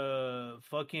 3,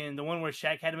 fucking the one where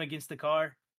Shaq had him against the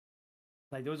car.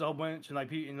 Like there was a whole bunch, and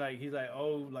like and like he's like,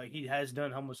 oh, like he has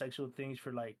done homosexual things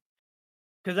for like,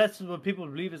 because that's what people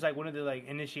believe is like one of the like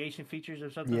initiation features or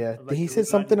something. Yeah, Of, like, he the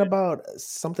said Illuminati.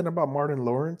 something about Martin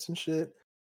Lawrence and shit.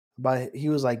 But he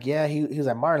was like, yeah, he was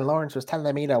like Martin Lawrence was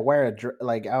telling me to wear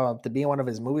to be in one of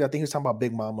his movies. I think he was talking about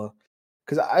Big Mama.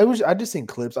 Because I just seen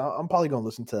clips. I'm probably gonna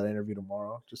listen to that interview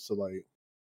tomorrow just to like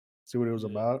see what it was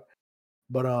about.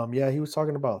 But yeah, he was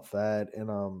talking about that, and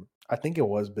I think it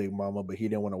was Big Mama, but he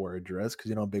didn't want to wear a dress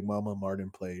because Big Mama Martin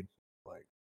played like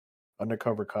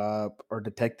undercover cop or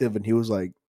detective, and he was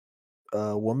like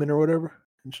a woman or whatever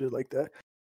and shit like that.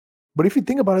 But if you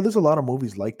think about it, there's a lot of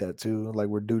movies like that too, like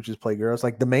where dudes just play girls.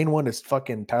 Like the main one is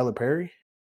fucking Tyler Perry.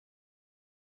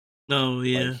 Oh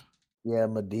yeah. Like, yeah,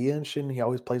 Medea and shit. And he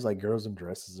always plays like girls in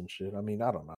dresses and shit. I mean,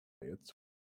 I don't know. It's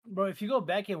Bro, if you go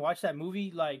back and watch that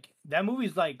movie, like that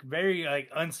movie's like very like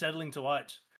unsettling to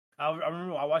watch. I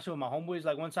remember I watched it with my homeboys.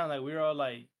 Like one time,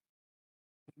 like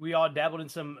we all dabbled in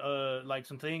some like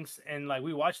some things, and like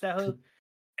we watched that hood.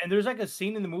 And there's like a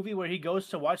scene in the movie where he goes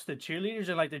to watch the cheerleaders,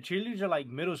 and like the cheerleaders are like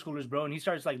middle schoolers, bro. And he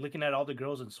starts like looking at all the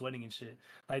girls and sweating and shit.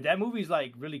 Like that movie's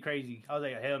like really crazy. I was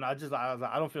like, hell no! I was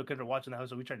like, I don't feel comfortable watching that,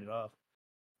 so we turned it off.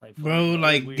 Like, Bro,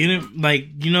 like getting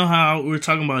like how we were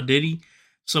talking about Diddy.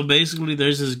 So basically,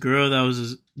 there's this girl that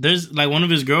was there's like one of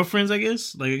his girlfriends, I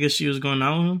guess. Like I guess she was going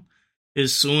out with him,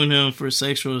 is suing him for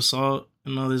sexual assault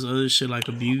and all this other shit like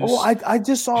abuse. Oh, I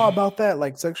just saw about that,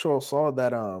 like sexual assault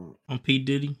that on P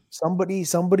Diddy.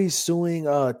 Somebody's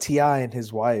suing T.I. and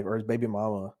his wife or his baby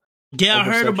mama. Yeah, I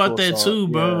heard about that too,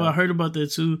 bro. Yeah. I heard about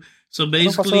that too. So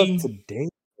basically, today.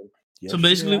 So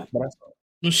basically,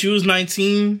 when she was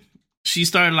 19, she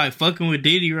started like fucking with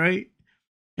Diddy, right?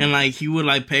 And like he would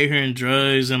like pay her in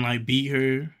drugs and like beat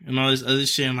her and all this other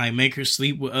shit and like make her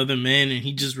sleep with other men, and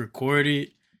he just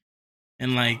recorded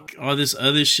and like all this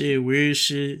other shit, weird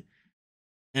shit.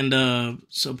 And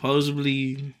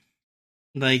supposedly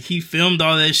like he filmed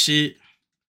all that shit,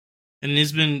 and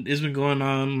it's been going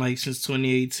on like since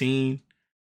 2018.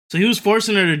 So he was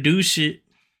forcing her to do shit.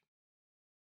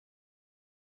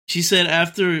 She said,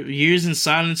 after years in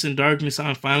silence and darkness,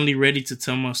 I'm finally ready to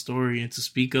tell my story and to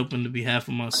speak up on the behalf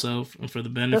of myself and for the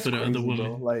benefit of other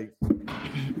women. Bro. Like,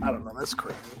 I don't know. That's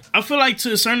crazy. I feel like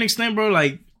to a certain extent, bro,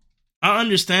 like, I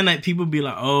understand that people be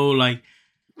like, oh, like,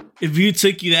 if you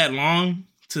took you that long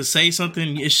to say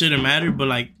something, it shouldn't matter. But,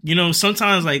 like,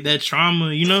 sometimes, like, that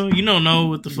trauma, you don't know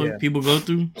what the fuck people go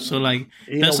through. So, like,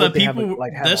 that's why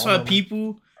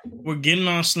people were getting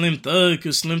on Slim Thug,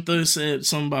 because Slim Thug said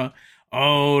something about,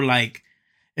 oh, like,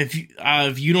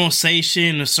 if you don't say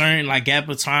shit in a certain like gap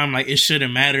of time, like it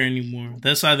shouldn't matter anymore.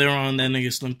 That's why they're on that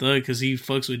nigga Slim Thug, because he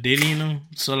fucks with Diddy,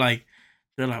 So like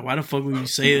they're like, why the fuck would you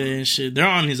say that and shit? They're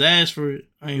on his ass for it.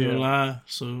 I ain't gonna lie.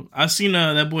 So I seen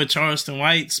that boy Charleston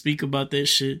White speak about that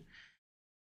shit.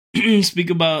 Speak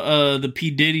about the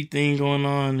P Diddy thing going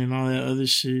on and all that other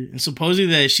shit. And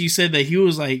supposedly that she said that he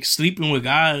was like sleeping with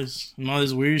guys and all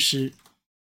this weird shit.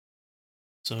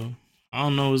 So I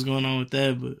don't know what's going on with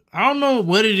that, but I don't know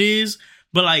what it is.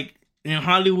 But like in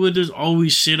Hollywood, there's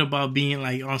always shit about being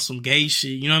like on some gay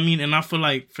shit. You know what I mean? And I feel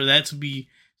like for that to be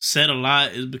said a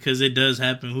lot is because it does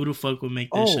happen. Who the fuck would make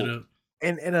that shit up?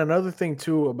 And another thing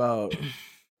too about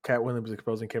Cat Williams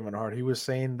exposing Kevin Hart, he was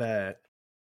saying that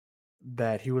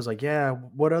he was like, yeah,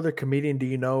 what other comedian do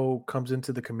you know comes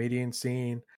into the comedian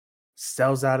scene,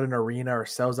 sells out an arena or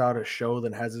sells out a show,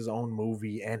 then has his own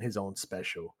movie and his own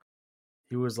special?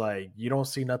 He was like, you don't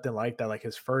see nothing like that. Like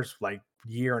his first like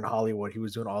year in Hollywood, he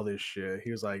was doing all this shit. He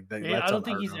was like, I don't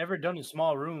think he's ever done a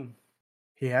small room.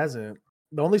 He hasn't.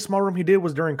 The only small room he did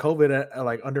was during COVID at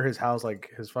like under his house, like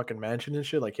his fucking mansion and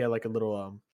shit. Like he had like a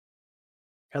little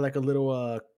like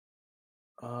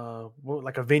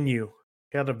a venue.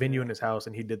 He had a venue in his house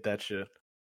and he did that shit.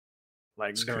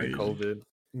 Like That's during crazy. COVID.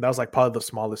 And that was like probably the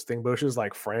smallest thing, but it was just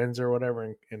like friends or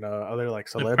whatever and other like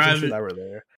celebs and shit that were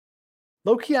there.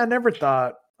 Low key, I never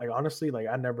thought, like honestly, like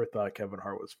I never thought Kevin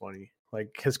Hart was funny.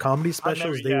 Like his comedy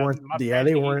specials, they weren't.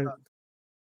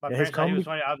 His comedy was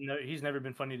funny. He's never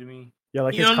been funny to me. Yeah,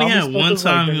 like he his only had one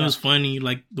time like, he was funny,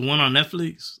 like the one on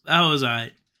Netflix. That was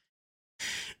alright.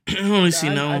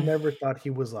 I never thought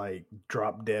he was like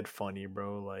drop dead funny,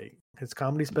 bro. Like his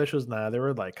comedy specials, they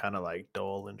were like kind of like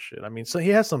dull and shit. I mean, so he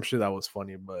has some shit that was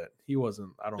funny, but he wasn't.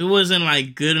 It wasn't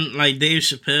like good, like Dave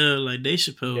Chappelle. Like Dave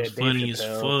Chappelle was funny as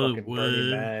fuck.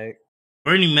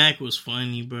 Bernie Mac was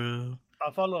funny, bro.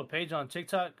 I follow a page on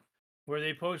TikTok where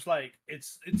they post like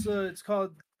it's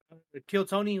called Kill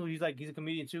Tony. He's a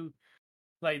comedian too.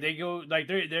 Like they go like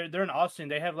they're in Austin.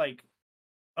 They have like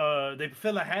they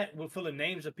fill a hat will fill of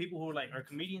names of people who like are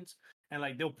comedians, and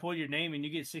like they'll pull your name, and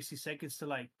you get 60 seconds to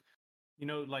like,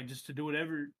 like just to do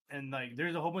whatever. And like,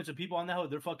 there's a whole bunch of people on that hoe.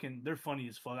 They're funny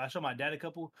as fuck. I showed my dad a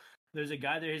couple. There's a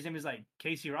guy there. His name is like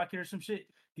Casey Rocket or some shit.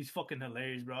 He's fucking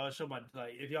hilarious, bro. I'll show my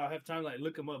like if y'all have time, like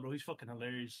look him up, bro. He's fucking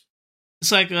hilarious.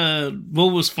 It's like what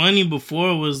was funny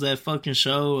before was that fucking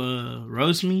show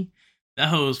Roast Me. That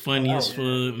hoe was funny as fuck,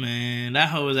 man. That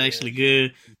hoe was actually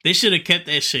good. They should have kept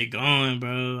that shit going,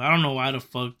 bro. I don't know why the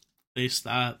fuck they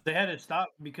stopped. They had to stop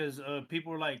because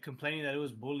people were like complaining that it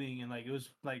was bullying and like it was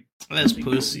like that's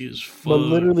pussy as fuck. But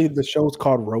literally, the show's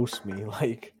called Roast Me,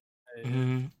 like.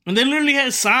 And they literally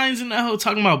had signs in that hoe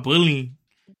talking about bullying,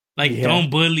 like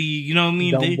don't bully. You know what I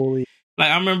mean? Don't bully.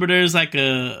 Like I remember there's like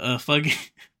a fucking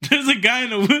there's a guy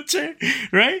in a wheelchair,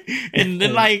 right? And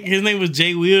then like his name was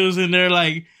Jay Wheels, and they're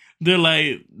like that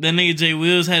nigga Jay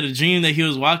Wheels had a dream that he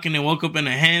was walking and woke up in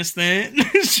a handstand.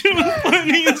 Shit was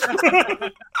funny as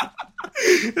fuck.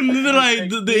 And then like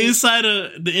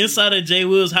the inside of Jay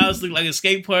Will's house looked like a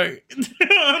skate park.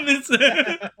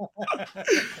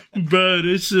 Bro,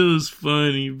 this shit was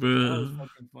funny, bro. That was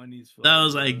fucking funny as fuck. That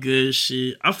was like good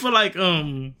shit. I feel like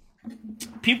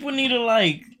people need to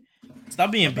like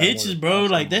stop being bitches, bro.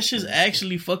 Like that shit's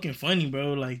actually fucking funny,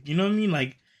 bro. Like, you know what I mean?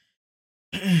 Like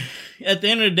at the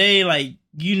end of the day, like,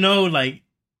 like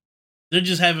they're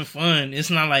just having fun. It's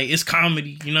not like it's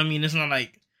comedy, you know what I mean? It's not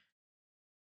like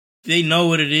they know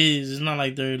what it is. It's not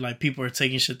like they're like people are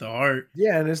taking shit to heart.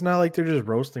 Yeah, and it's not like they're just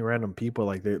roasting random people.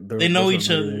 Like they know each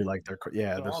other. Like they're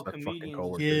like fucking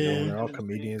coworkers. Yeah, they're all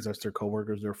comedians. That's their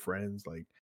coworkers. They're friends. Like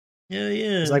yeah.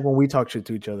 It's like when we talk shit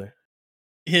to each other.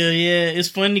 Hell yeah, it's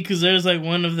funny because there's like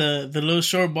one of the little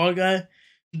short bald guy,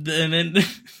 and then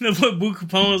the Boo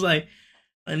Capone was like,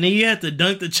 and then you have to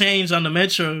dunk the change on the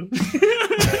metro.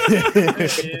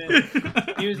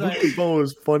 He was like, Capone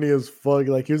was funny as fuck.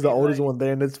 Like he was the oldest one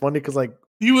there, and it's funny because like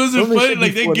he wasn't funny.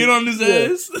 Like they get on his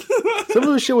ass. Some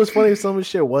of the shit was funny, some of the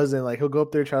shit wasn't. Like he'll go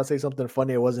up there try to say something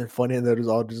funny, it wasn't funny, and they'll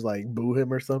all just like boo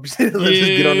him or some shit. Let's just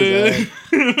get on his ass.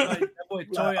 Like, that boy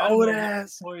Toy, old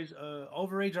ass. Boys,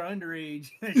 overage or underage.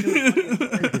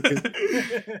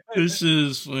 This shit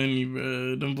is funny,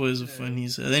 bro. Them boys are funny.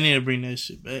 So they need to bring that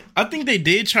shit back. I think they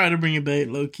did try to bring it back,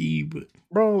 low key, but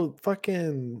bro,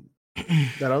 fucking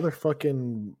that other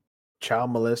fucking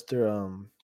child molester,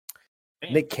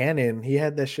 Nick Cannon, he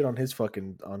had that shit on his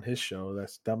show.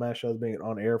 That's dumbass show's been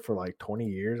on air for like 20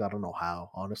 years. I don't know how,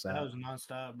 honestly. That was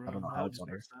nonstop, bro. I don't know how it's on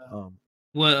air.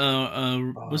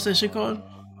 What's that shit called?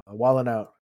 Wildin'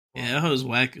 Out. Yeah, that was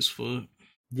whack as fuck.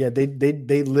 Yeah, they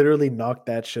literally knocked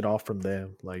that shit off from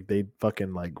them. Like they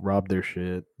fucking like robbed their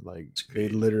shit. Like they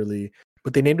literally,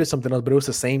 but they named it something else. But it was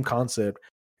the same concept.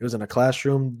 It was in a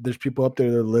classroom. There's people up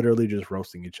there that are literally just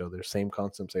roasting each other. Same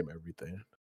concept, same everything.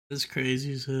 That's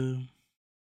crazy as hell.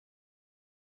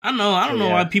 I don't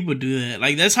know why people do that.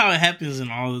 Like that's how it happens in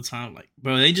all the time. Like,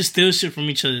 bro, they just steal shit from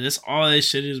each other. That's all that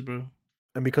shit is, bro.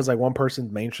 And because like one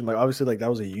person's mentioned, like obviously like that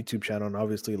was a YouTube channel, and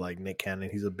obviously like Nick Cannon,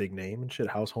 he's a big name and shit,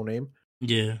 household name.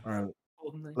 Yeah.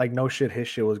 Like no shit, his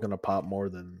shit was gonna pop more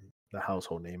than the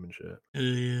household name and shit.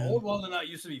 Yeah. Old Wildin' Out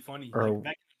used to be funny. Like,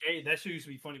 back in the day, that shit used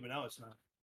to be funny, but now it's not.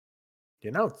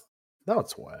 Yeah, now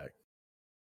it's whack.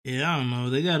 Yeah, I don't know.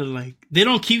 They gotta like they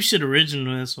don't keep shit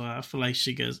original. That's why I feel like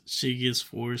she gets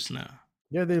forced now.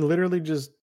 Yeah, they literally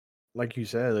just, like you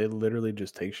said, they literally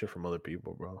just take shit from other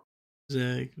people, bro.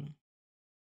 Exactly.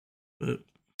 But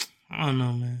I don't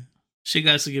know, man. Shit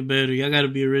got to get better. Y'all got to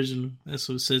be original. That's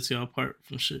what sets y'all apart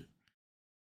from shit.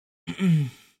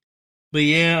 But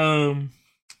yeah,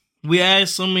 we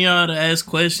asked some of y'all to ask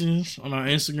questions on our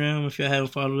Instagram. If y'all haven't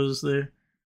followed us there,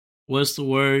 what's the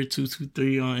word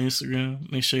 223 on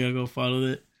Instagram? Make sure y'all go follow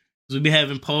that. Cause we be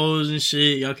having polls and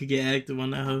shit. Y'all could get active on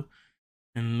that hoe,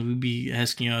 and we be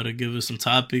asking y'all to give us some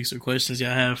topics or questions y'all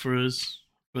have for us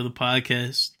for the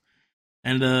podcast.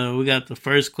 And we got the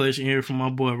first question here from my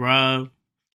boy Rob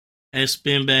at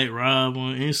Spinback Rob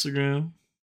on Instagram.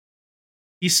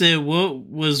 He said, "What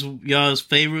was y'all's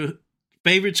favorite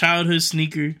childhood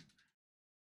sneaker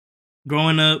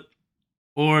growing up,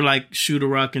 or like shoe to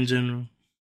rock in general?"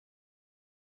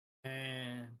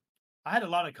 And I had a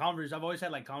lot of Converse. I've always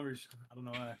had like Converse. I don't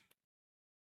know why.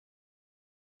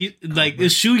 Like a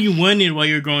shoe you wanted while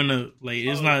you're growing up. Like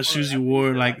it's not shoes you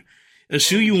wore. Like a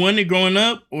shoe you wanted growing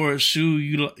up, or a shoe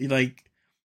you like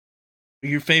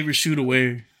your favorite shoe to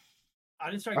wear.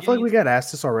 I feel like we got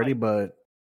asked this already, but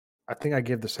I think I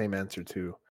give the same answer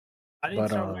too. I didn't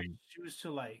start wearing shoes to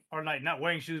like, or like not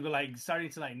wearing shoes, but like starting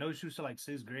to like no shoes to like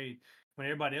 6th grade when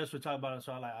everybody else would talk about it.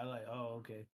 So I like, oh,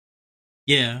 okay.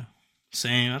 Yeah,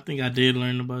 same. I think I did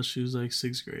learn about shoes like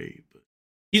 6th grade, but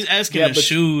He's asking Yeah, a but-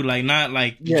 shoe, like not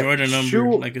like Yeah, Jordan number,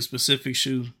 shoe- like a specific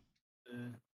shoe.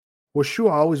 Well, shoe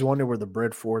I always wanted were the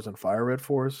Bread 4s and Fire Red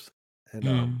 4s. And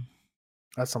Mm.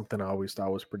 that's something I always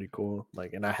thought was pretty cool.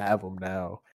 Like, and I have them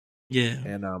now. Yeah.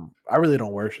 And I really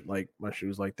don't wear like my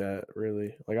shoes like that.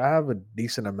 Really, like I have a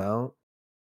decent amount,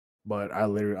 but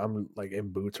I'm like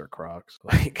in boots or Crocs.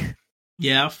 Like,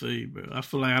 Yeah, I feel you, bro. I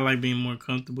feel like I like being more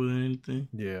comfortable than anything.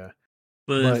 yeah.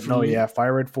 But But no, yeah,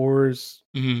 Fire Red 4s,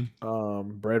 Mm-hmm.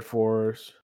 Bread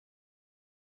 4s.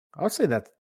 I would say that.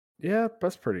 Yeah,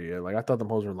 that's pretty it. Like I thought them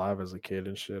hoes were live as a kid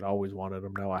and shit. I always wanted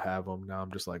them. Now I have them. Now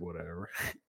I'm just like whatever.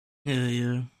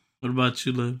 Yeah. What about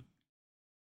you, Lou?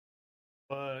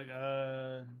 But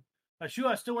a shoe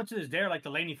I still went to this day are like the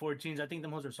Laney 14s. I think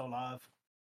them hoes are so live.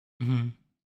 Mm-hmm.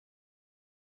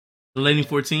 The Lady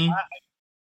 14?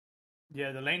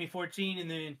 Yeah, the Laney 14, and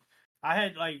then I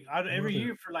had like every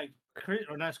year for like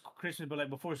or not Christmas, but like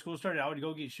before school started, I would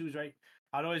go get shoes. Right,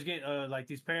 I'd always get like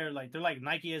these pair, like they're like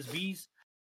Nike SBs,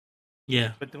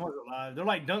 Yeah. but the ones are live. They're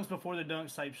like dunks before the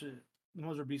dunks type shit. The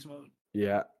ones are beast mode.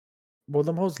 Yeah. Well,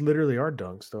 them hoes literally are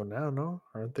dunks though now, no?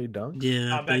 Aren't they dunks?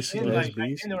 Yeah, Back basically. then, back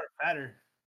SBs? then they were fatter.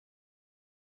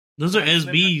 Those are like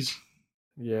slimmer. SBs.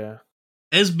 Yeah.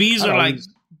 SBs I are like always-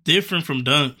 different from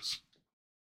dunks.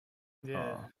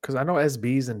 Yeah, Because I know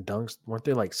SBs and dunks weren't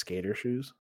they like skater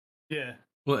shoes? yeah.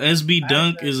 Well, SB I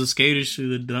dunk had is a skater shoe.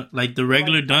 The dunk, like the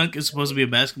regular dunk is supposed to be a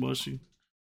basketball shoe.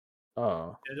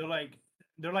 Oh, Yeah,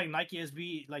 they're like Nike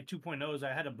SB like 2.0s.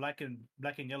 I had a black and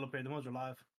yellow pair. The ones are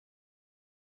live.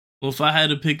 Well, if I had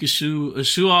to pick a shoe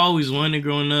I always wanted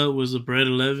growing up was a Bread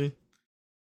 11.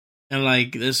 And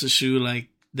like that's a shoe like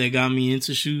that got me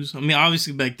into shoes. I mean,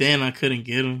 obviously back then I couldn't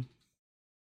get them,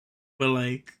 but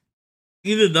like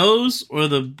either those or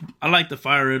I like the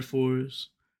Fire Red 4s.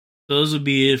 Those would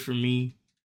be it for me.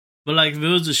 But like if it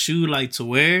was a shoe like to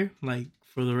wear like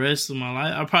for the rest of my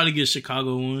life, I'd probably get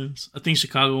Chicago ones. I think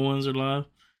Chicago ones are live.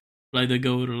 Like they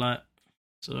go with a lot,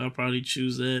 so I'll probably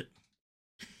choose that.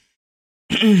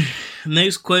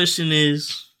 Next question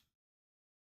is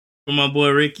from my boy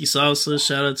Ricky Salsa.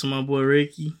 Shout out to my boy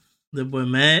Ricky, the boy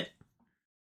Matt.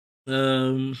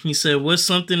 He said, "What's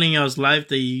something in y'all's life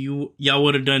that y'all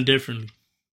would have done differently?"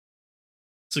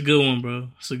 It's a good one, bro.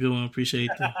 It's a good one. Appreciate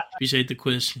the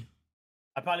question.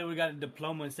 I probably would have got a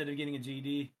diploma instead of getting a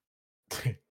GED.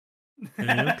 Okay.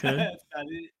 That's about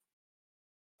it.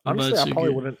 What honestly, about I you, probably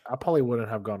Gil? wouldn't. I probably wouldn't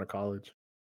have gone to college.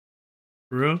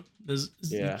 For real? You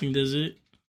Yeah. think that's it?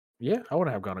 Yeah, I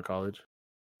wouldn't have gone to college.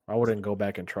 I wouldn't go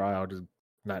back and try. I'll just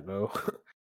not know.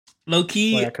 Low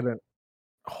key, Like I couldn't.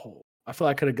 Oh, I feel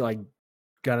like I could have like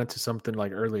got into something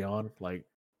like early on, like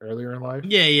earlier in life.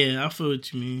 yeah. I feel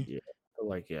what you mean. Yeah. But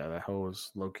like, yeah, that whole was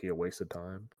low key a waste of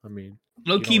time. I mean,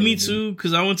 Low you key, don't me really need- too.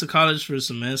 Because I went to college for a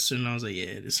semester and I was like,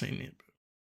 yeah, this ain't it, bro.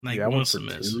 Like yeah, I one went for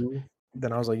semester. 2.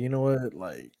 Then I was like, you know what?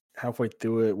 Like halfway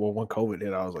through it, well, when COVID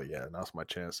hit, I was like, yeah, now's my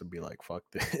chance to be like, fuck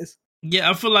this. Yeah,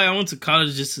 I feel like I went to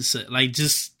college just to say, like,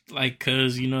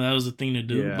 cause you know that was the thing to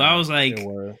do. Yeah, but I was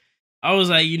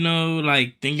like, you know,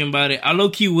 like thinking about it, I low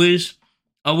key wish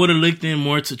I would have looked in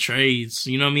more to trades.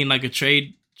 You know what I mean? Like a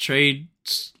trade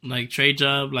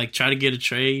job, like try to get a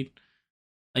trade.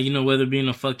 Like, you know, whether being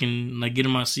a fucking like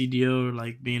getting my CDO or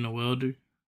like being a welder.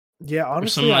 Yeah,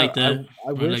 honestly, something like that,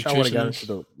 I or wish I would have gotten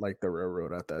electrician. into the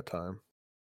railroad at that time.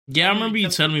 Yeah, I Remember remember you you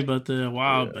telling telling me me- about that a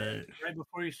while Yeah. back. Right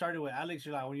before you started with Alex,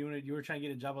 you're like when you were trying to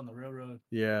get a job on the railroad.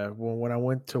 Yeah, well, when I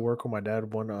went to work with my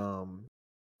dad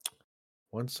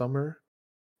one summer,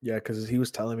 yeah, because he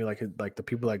was telling me like the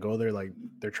people that go there like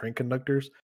they're train conductors,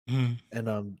 Mhm.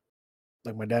 and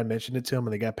like my dad mentioned it to him,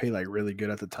 and they got paid like really good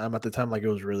at the time. At the time, like it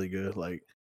was really good, like,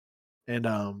 and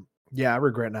yeah, I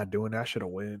regret not doing that. I should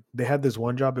have went. They had this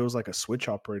one job. It was like a switch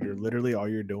operator. Literally, all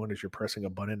you're doing is you're pressing a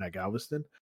button at Galveston.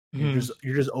 Mhm.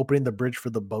 You're just opening the bridge for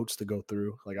the boats to go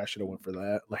through. Like I should have went for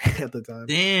that. Like at the time. At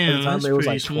Damn, the time that's it was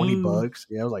pretty like 20 smooth. bucks.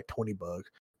 Yeah, it was like 20 bucks.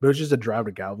 But it was just a drive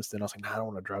to Galveston. I was like, nah, I don't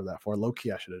want to drive that far. Low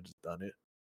key, I should have just done it.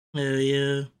 Hell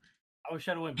yeah. I wish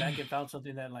I'd have went back and found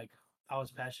something that like I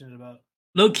was passionate about.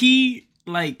 Low key,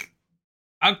 like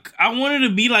I wanted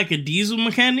to be like a diesel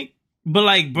mechanic, but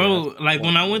like, bro, that's like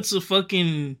when I went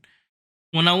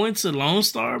to Lone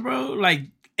Star, bro, like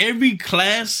every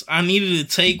class I needed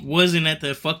to take wasn't at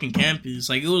that fucking campus.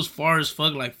 Like it was far as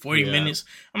fuck, like 40 Yeah. minutes.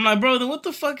 I'm like, bro, then what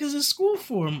the fuck is this school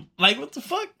for? Like, what the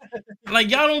fuck? Like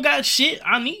y'all don't got shit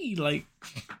I need. Like,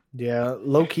 Yeah,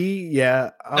 low key,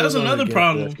 yeah. That's another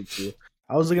problem.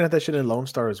 I was looking at that shit in Lone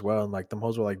Star as well, and like them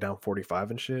hoes were like down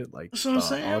 45 and shit, like That's what I'm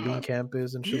saying. I'm Albany like,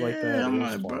 campus and shit yeah, like that. I'm It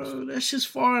was like, far as bro, fuck. that shit's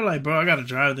far. Like, bro, I gotta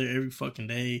drive there every fucking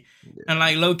day. Yeah. And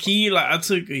like low key, like I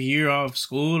took a year off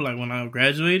school, like when I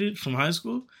graduated from high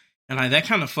school, And like that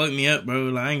kind of fucked me up, bro.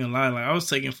 Like I ain't gonna lie, like I was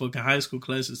taking fucking high school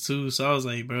classes too, so I was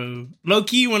like, bro, low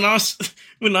key when I was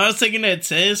taking that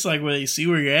test, like where you see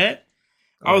where you're at,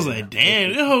 I was like,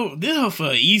 damn, this whole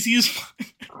felt easy as fuck.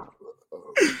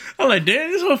 I'm like,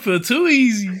 damn, this whole feel too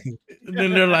easy. And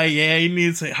then they're like, yeah, you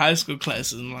need to take high school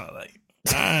classes. And I'm like,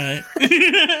 all right.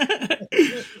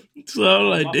 So I'm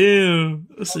like, damn.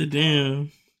 I said,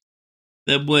 damn.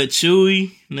 That boy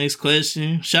Chewy. Next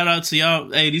question. Shout out to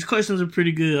y'all. Hey, these questions are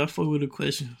pretty good. I fuck with the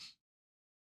questions.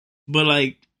 But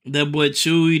like, that boy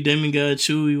Chewy, Demigod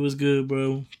Chewy was good,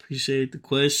 bro. Appreciate the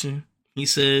question. He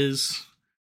says,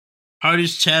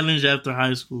 hardest challenge after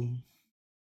high school.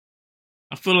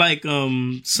 I feel like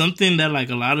something that like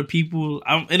a lot of people,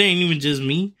 it ain't even just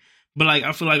me, but like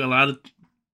I feel like a lot of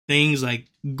things like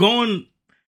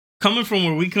coming from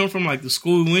where we come from, like the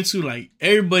school we went to, like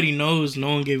everybody knows no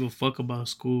one gave a fuck about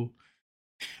school.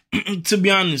 To be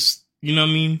honest, you know what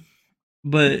I mean?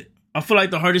 But I feel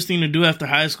like the hardest thing to do after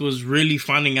high school is really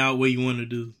finding out what you want to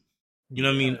do. You know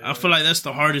what I mean? I feel like that's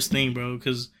the hardest thing, bro,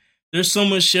 because there's so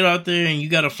much shit out there and you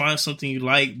got to find something you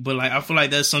like. But like, I feel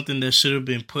like that's something that should have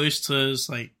been pushed to us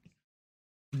like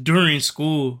during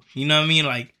school. You know what I mean?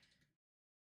 Like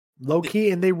low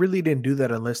key. And they really didn't do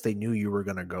that unless they knew you were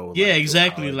going to go. Yeah, like,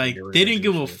 exactly. Like they didn't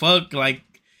give a fuck. Like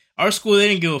our school, they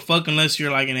didn't give a fuck unless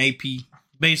you're like an AP.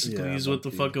 Basically is what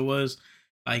the fuck it was.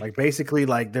 Like basically,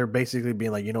 like they're basically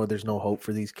being like, you know what, there's no hope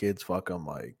for these kids. Fuck them.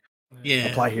 Like, yeah,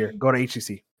 apply here. Go to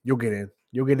HCC. You'll get in.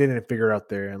 You'll get in and figure it out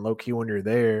there. And low key, when you're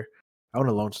there, I went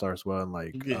to Lone Star as well. And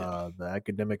like the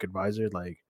academic advisor,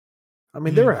 like, I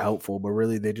mean, they were helpful, but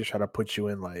really they just try to put you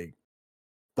in like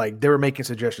they were making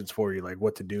suggestions for you, like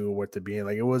what to do, what to be in.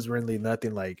 Like it was really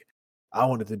nothing like I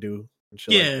wanted to do. And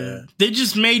shit like that. They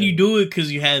just made you do it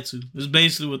because you had to. It's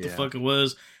basically what the fuck it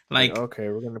was. Like, okay,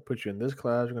 we're gonna put you in this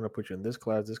class. We're gonna put you in this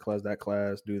class, that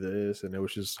class. Do this, and it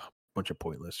was just a bunch of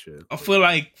pointless shit. I feel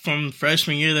like from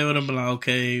freshman year they would have been like,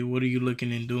 okay, what are you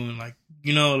looking and doing? Like,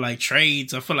 you know, like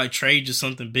trades. I feel like trades is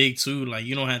something big too. Like,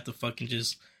 you don't have to fucking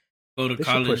just go to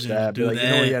college and do like,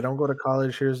 that. You know, don't go to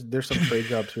college. There's some trade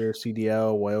jobs here,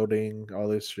 CDL, welding, all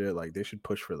this shit. Like, they should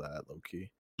push for that, low key.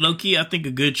 Low key, I think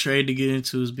a good trade to get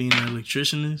into is being an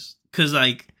electricianist, because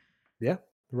like,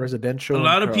 residential, a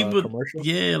lot of people, commercial.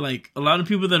 Like a lot of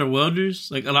people that are welders,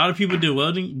 like a lot of people did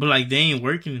welding, but like they ain't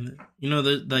working in it. You know,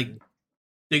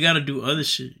 they got to do other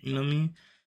shit. You know what I mean?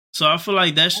 So I feel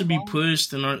like that should be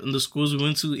pushed in the schools we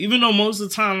went to, even though most of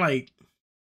the time, like,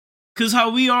 cause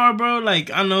how we are, bro.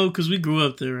 Like I know, cause we grew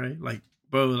up there, right? Like,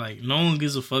 bro, like no one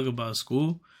gives a fuck about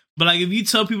school. But like if you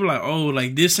tell people like, oh,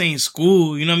 like this ain't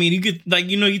school, you know what I mean? You get like,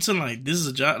 you know, you tell them like this is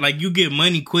a job, like you get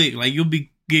money quick, like you'll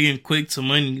be getting quick to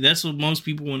money. That's what most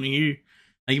people want to hear.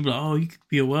 Like you be like, oh, you could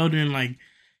be a welder in like,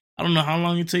 I don't know how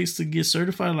long it takes to get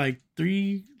certified, like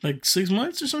 6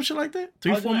 months or some shit like that.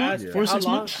 3-4 months, 4-6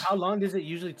 months. How long does it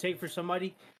usually take for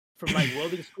somebody from like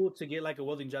welding school to get like a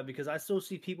welding job? Because I still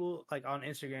see people like on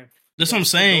Instagram. That's what I'm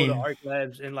saying. Go to Arc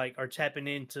Labs and like are tapping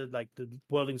into like the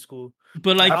welding school.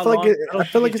 But like, I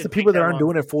feel like it's the people that aren't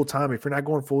doing it full time. If you're not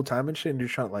going full time and shit, and you're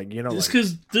trying like, you know, it's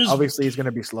because obviously it's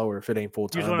gonna be slower if it ain't full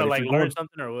time. You just want to like learn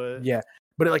something or what? Yeah,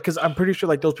 but like, because I'm pretty sure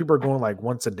like those people are going like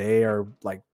once a day or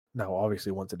like no,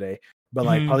 obviously once a day, but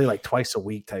like probably like twice a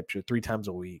week type shit, 3 times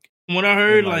a week. What I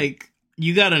heard, like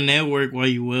you got to network while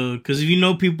you weld, because if you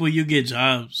know people, you get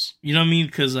jobs. You know what I mean?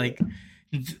 Because like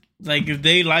if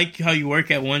they like how you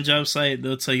work at one job site,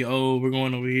 they'll tell you, oh, we're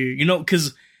going over here. You know,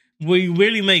 because where you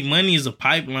really make money is the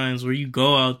pipelines where you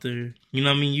go out there. You know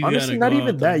what I mean? You honestly, gotta not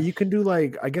even that. You can do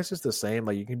like, I guess it's the same.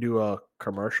 Like you can do a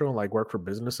commercial, like work for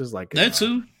businesses, like that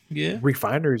too. Yeah,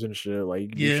 refineries and shit. Like you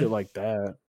can do shit like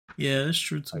that. Yeah, that's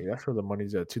true too. Like that's where the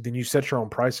money's at too. Then you set your own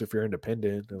price if you're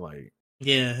independent and like.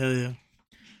 Yeah, hell yeah.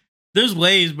 There's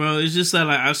ways, bro. It's just that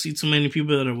like I see too many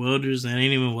people that are welders and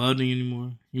ain't even welding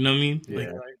anymore. You know what I mean? Yeah.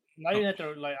 Like, not even that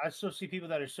they're like, I still see people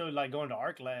that are still like going to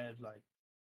Arc Labs, like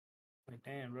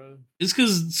damn, bro. It's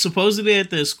because supposedly at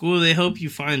that school they help you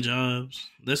find jobs.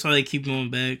 That's how they keep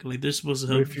going back. Like they're supposed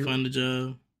to help you find a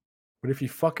job. But if you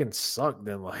fucking suck,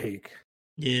 then like,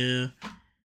 yeah,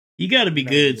 you got to be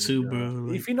good too, bro.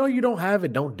 Like, if you know you don't have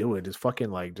it, don't do it. Just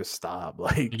fucking like, just stop.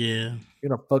 Like, yeah, you're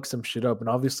gonna fuck some shit up, and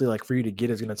obviously, like for you to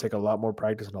get, it's gonna take a lot more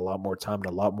practice and a lot more time and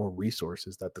a lot more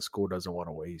resources that the school doesn't want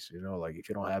to waste. You know, like if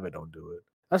you don't have it, don't do it.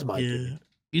 That's my opinion.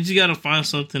 You just gotta find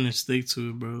something and stick to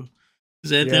it, bro.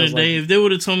 Because at the end of the day, if they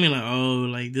would have told me like, oh,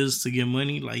 like this is to get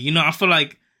money, like, you know, I feel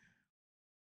like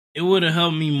it would have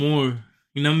helped me more.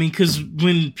 You know what I mean? Because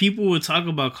when people would talk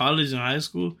about college and high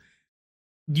school,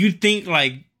 you'd think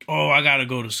like, oh, I gotta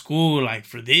go to school like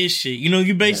for this shit. You know,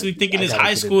 you're basically thinking it's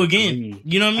high school again.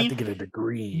 You know what I mean? I have to get a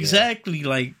degree. Exactly.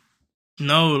 Like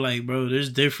know, like, bro,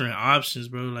 there's different options,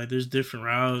 bro. Like, there's different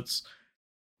routes,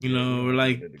 you know, or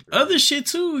like other shit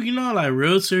too, you know, like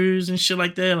realtors and shit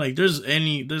like that. Like, there's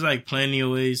like plenty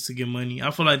of ways to get money.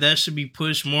 I feel like that should be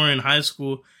pushed more in high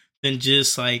school than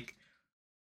just like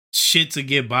shit to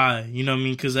get by. You know what I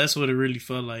mean? Because that's what it really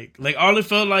felt like. Like, all it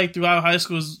felt like throughout high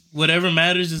school is whatever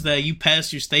matters is that you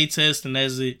pass your state test and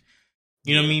that's it.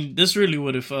 You know what I mean? That's really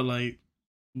what it felt like.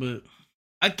 But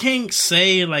I can't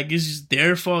say like it's just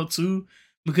their fault too,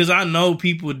 because I know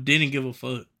people didn't give a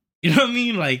fuck. You know what I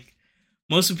mean? Like,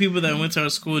 most of the people that went to our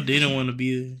school didn't want to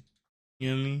be there. You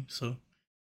know what I mean? So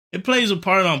it plays a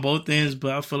part on both ends,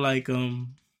 but I feel like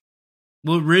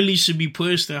what really should be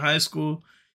pushed in high school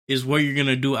is what you're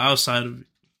gonna do outside of it.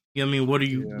 You know what I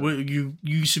mean? What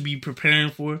you should be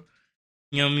preparing for.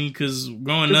 You know what I mean? Because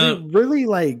growing up, really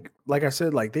like I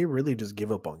said, like they really just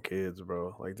give up on kids,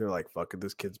 bro. Like they're like, fuck it,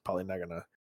 this kid's probably not gonna.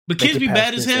 but kids be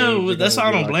bad as hell. That's how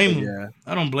I don't blame them. Yeah.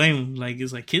 I don't blame them. Like,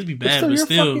 it's like kids be bad, but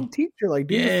still, you're a fucking teacher. Like,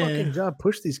 do your fucking job.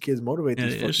 Push these kids, motivate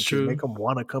these fucking kids, make them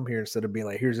want to come here instead of being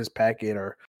like, here's this packet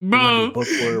or bro.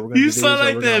 You saw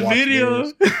like that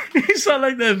video. You saw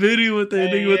like that video with the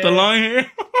nigga with the long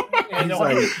hair. He's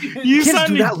like, kids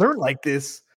do not learn like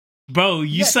this. Bro,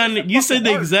 you said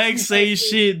the exact same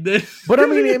shit. But I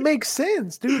mean, it makes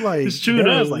sense, dude. Like, it's true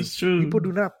though. Like, it's true. People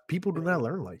do not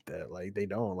learn like that. Like, they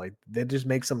don't. Like, that just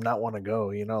makes them not want to go.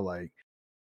 You know, like.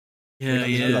 Yeah,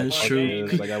 it's true.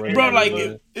 Bro, like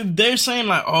if they're saying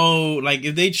like, oh, like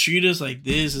if they treat us like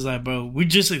this, it's like, bro, we're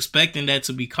just expecting that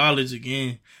to be college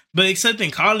again. But except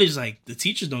in college, like the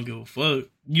teachers don't give a fuck.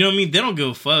 You know what I mean? They don't give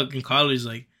a fuck in college.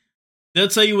 Like, they'll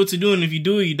tell you what to do, and if you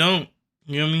do it, you don't.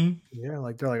 You know what I mean? Yeah,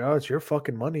 like they're like, oh, it's your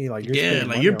fucking money. Like,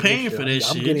 you're paying for that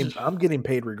shit. I'm getting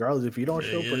paid regardless. If you don't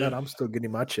show up for that, I'm still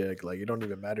getting my check. Like, it don't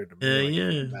even matter to me. Like,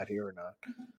 if I'm not here or not.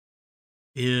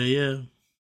 Yeah.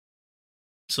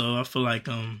 So I feel like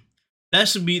that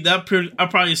should be that. I'll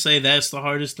probably say that's the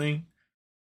hardest thing.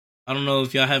 I don't know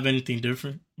if y'all have anything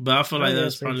different, but I feel like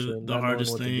that's probably the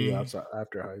hardest thing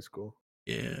after high school.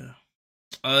 Yeah,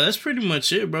 that's pretty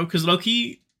much it, bro. Because low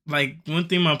key, like one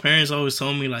thing my parents always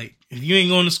told me, like if you ain't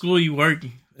going to school, you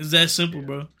working. It's that simple,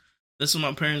 bro. That's what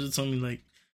my parents would tell me. Like,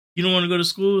 you don't want to go to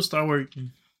school, start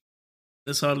working.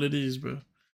 That's all it is, bro.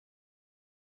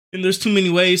 And there's too many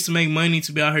ways to make money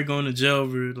to be out here going to jail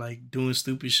for like doing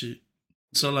stupid shit.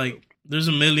 So like, there's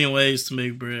a million ways to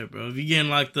make bread, bro. If you getting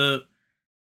locked up,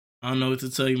 I don't know what to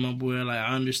tell you, my boy. Like,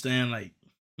 I understand, like,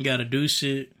 you gotta do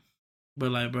shit,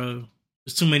 but like, bro,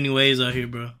 there's too many ways out here,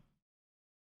 bro.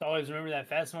 Always remember that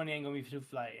fast money ain't gonna be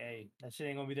like, hey, that shit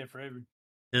ain't gonna be there forever.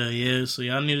 Yeah. So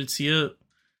y'all need to tee up.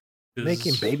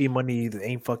 Making baby money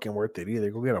ain't fucking worth it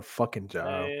either. Go get a fucking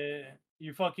job.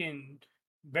 You fucking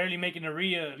barely making a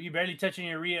RIA. You barely touching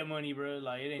your RIA money, bro.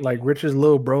 Like, it ain't like Rich's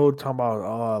little bro talking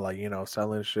about, like, you know,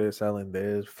 selling shit, selling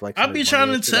this, flexing. I be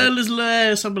trying to tell his little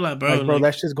ass. I be like, bro,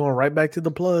 that shit's going right back to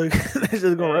the plug. That's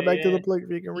just going right back to the plug.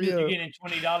 Freaking RIA. You're getting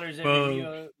 $20 every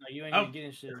RIA. Like, you ain't even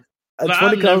getting shit. It's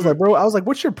funny because I was like,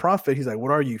 what's your profit? He's like,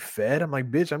 what are you, fed? I'm like,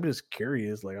 bitch, I'm just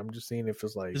curious. Like, I'm just seeing if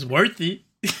it's like, it's worth it.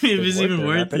 If it's even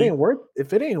worth it.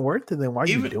 If it ain't worth it, then why are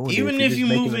you doing it? Even if you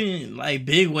moving like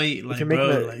big weight, like,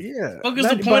 bro, like, yeah. Fuck is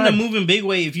the point of moving big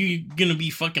weight if you gonna be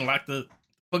fucking locked up?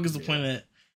 Fuck is the point of that?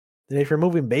 And if you're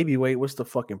moving baby weight, what's the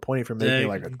fucking point? If you're making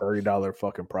like a $30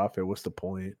 fucking profit, what's the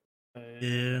point?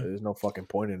 Yeah, there's no fucking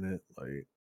point in it. Like,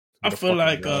 I feel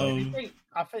like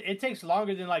it takes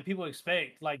longer than like people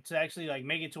expect, like to actually like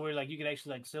make it to where like you can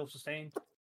actually like self-sustain.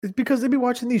 It's because they be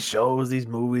watching these shows, these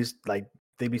movies, like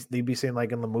they be saying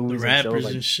like in the movies, the rappers and, shows,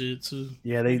 like, and shit too.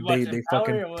 Yeah, they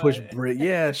fucking push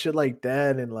shit like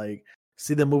that, and like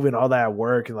see them moving all that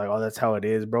work and like, oh, that's how it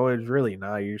is, bro. It's really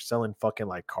not. You're selling fucking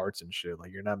like carts and shit.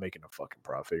 Like, you're not making a fucking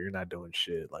profit. You're not doing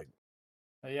shit. Like,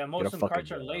 yeah, most of them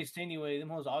carts are laced anyway. Them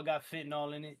hoes all got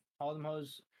fentanyl in it. All them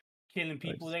hoes killing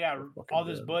people. They got all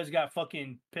this buzz got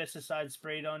fucking pesticide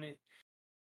sprayed on it.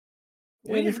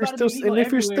 And if you're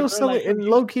still selling, like, and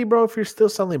low key, bro, if you're still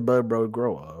selling bud, bro,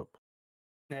 grow up.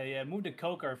 Yeah, move to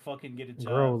coke or fucking get a job.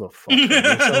 Grow the fuck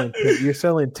up. You're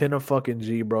selling 10 of fucking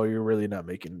G, bro. You're really not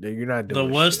making. You're not doing.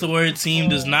 The What's the Word team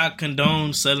does not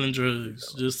condone selling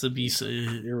drugs. Just to be said,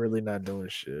 you're really not doing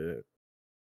shit.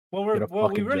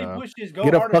 What we really push is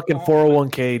get a fucking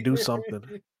 401k. Do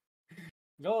something.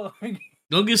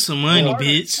 Go get some money,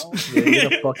 bitch. Yeah,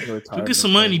 get a fucking retirement. Go get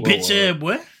some money, bitch ass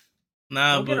boy.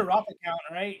 Nah, get a Roth account,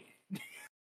 right?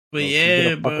 But yeah,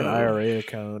 get a fucking IRA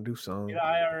account. Do something. Get an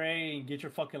IRA and get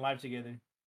your fucking life together.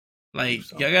 Like,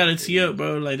 y'all gotta tee up,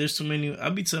 bro. Like, there's too many. I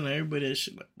be telling everybody that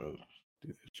shit, like, bro.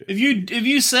 If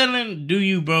you selling, do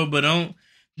you, bro? But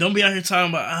don't be out here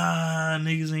talking about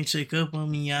niggas ain't check up on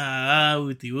me,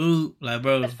 with the whoop. Like,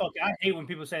 bro. That's fucking. I hate when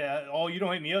people say that. Oh, you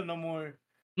don't hit me up no more.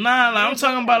 Nah, like I'm Hey,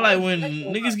 talking bro, about like I'm when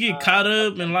connected. niggas get caught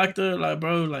up and locked up, like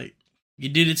bro, like you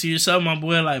did it to yourself, my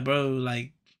boy. Like, bro,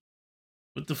 like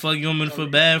what the fuck you want me to feel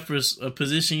bad for a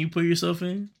position you put yourself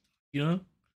in? You know?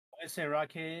 I say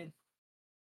Rockhead.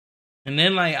 And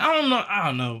then like I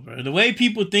don't know, bro. The way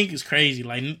people think is crazy.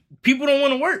 Like people don't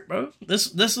want to work, bro.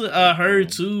 That's what I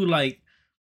heard too. Like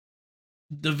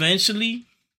eventually,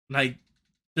 like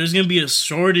there's gonna be a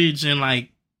shortage in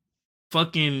like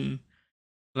fucking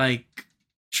like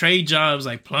trade jobs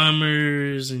like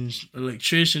plumbers and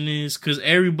electricians because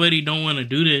everybody don't want to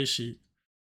do that shit.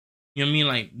 You know what I mean?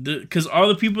 Like because all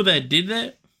the people that did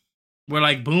that were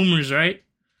like boomers, right?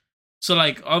 So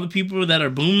like all the people that are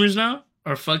boomers now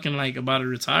are fucking like about to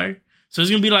retire. So it's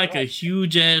gonna be like a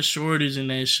huge ass shortage in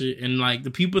that shit. And like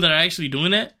the people that are actually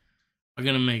doing that are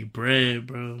gonna make bread,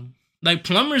 bro. Like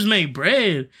plumbers make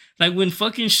bread. Like when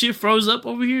fucking shit froze up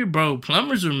over here, bro,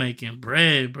 plumbers were making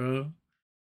bread, bro.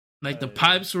 Like the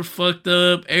pipes were fucked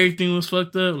up, everything was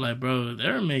fucked up. Like, bro,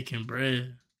 they're making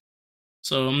bread.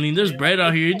 So I mean, there's bread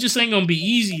out here. It just ain't gonna be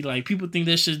easy. Like people think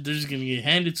that shit they're just gonna get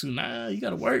handed to. Nah, you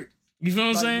gotta work. You feel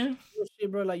what I'm saying?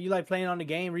 Shit, bro. Like you like playing on the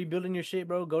game, rebuilding your shit,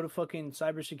 bro. Go to fucking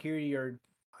cybersecurity or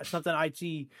something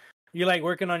IT. You're like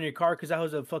working on your car because that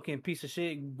was a fucking piece of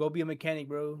shit. Go be a mechanic,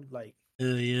 bro. Like,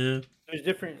 yeah. There's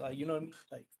different, like you know, what I mean?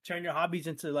 Like turn your hobbies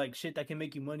into like shit that can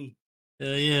make you money.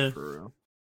 Yeah. For real.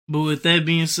 But with that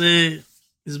being said,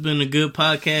 it's been a good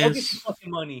podcast. Go get some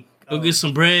fucking money. Go get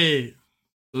some bread.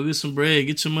 Go get some bread.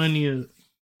 Get your money up.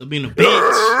 Stop being a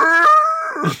bitch.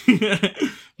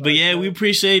 But yeah, we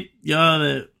appreciate y'all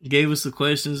that gave us the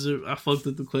questions. I fucked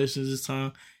up the questions this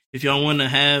time. If y'all want to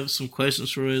have some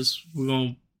questions for us, we're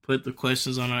going to put the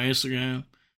questions on our Instagram.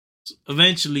 So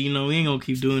eventually, you know, we ain't going to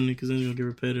keep doing it because then it's going to get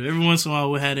repetitive. Every once in a while,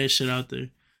 we'll have that shit out there.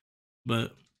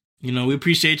 But, you know, we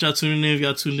appreciate y'all tuning in. If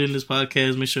y'all tuned in this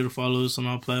podcast, make sure to follow us on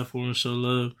our platforms, show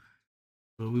love.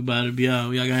 But we about to be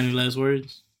out. Y'all got any last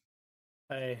words?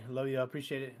 Hey, love you. I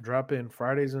appreciate it. Drop in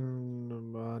Fridays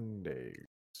and Mondays.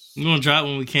 We're going to drop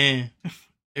when we can.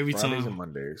 Every Fridays time. and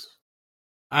Mondays.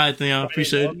 All right, then y'all.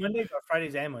 Appreciate it. Mondays or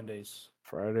Fridays and Mondays?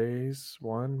 Fridays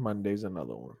one, Mondays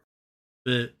another one.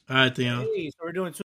 But, all right, then y'all. Hey, so we're doing two.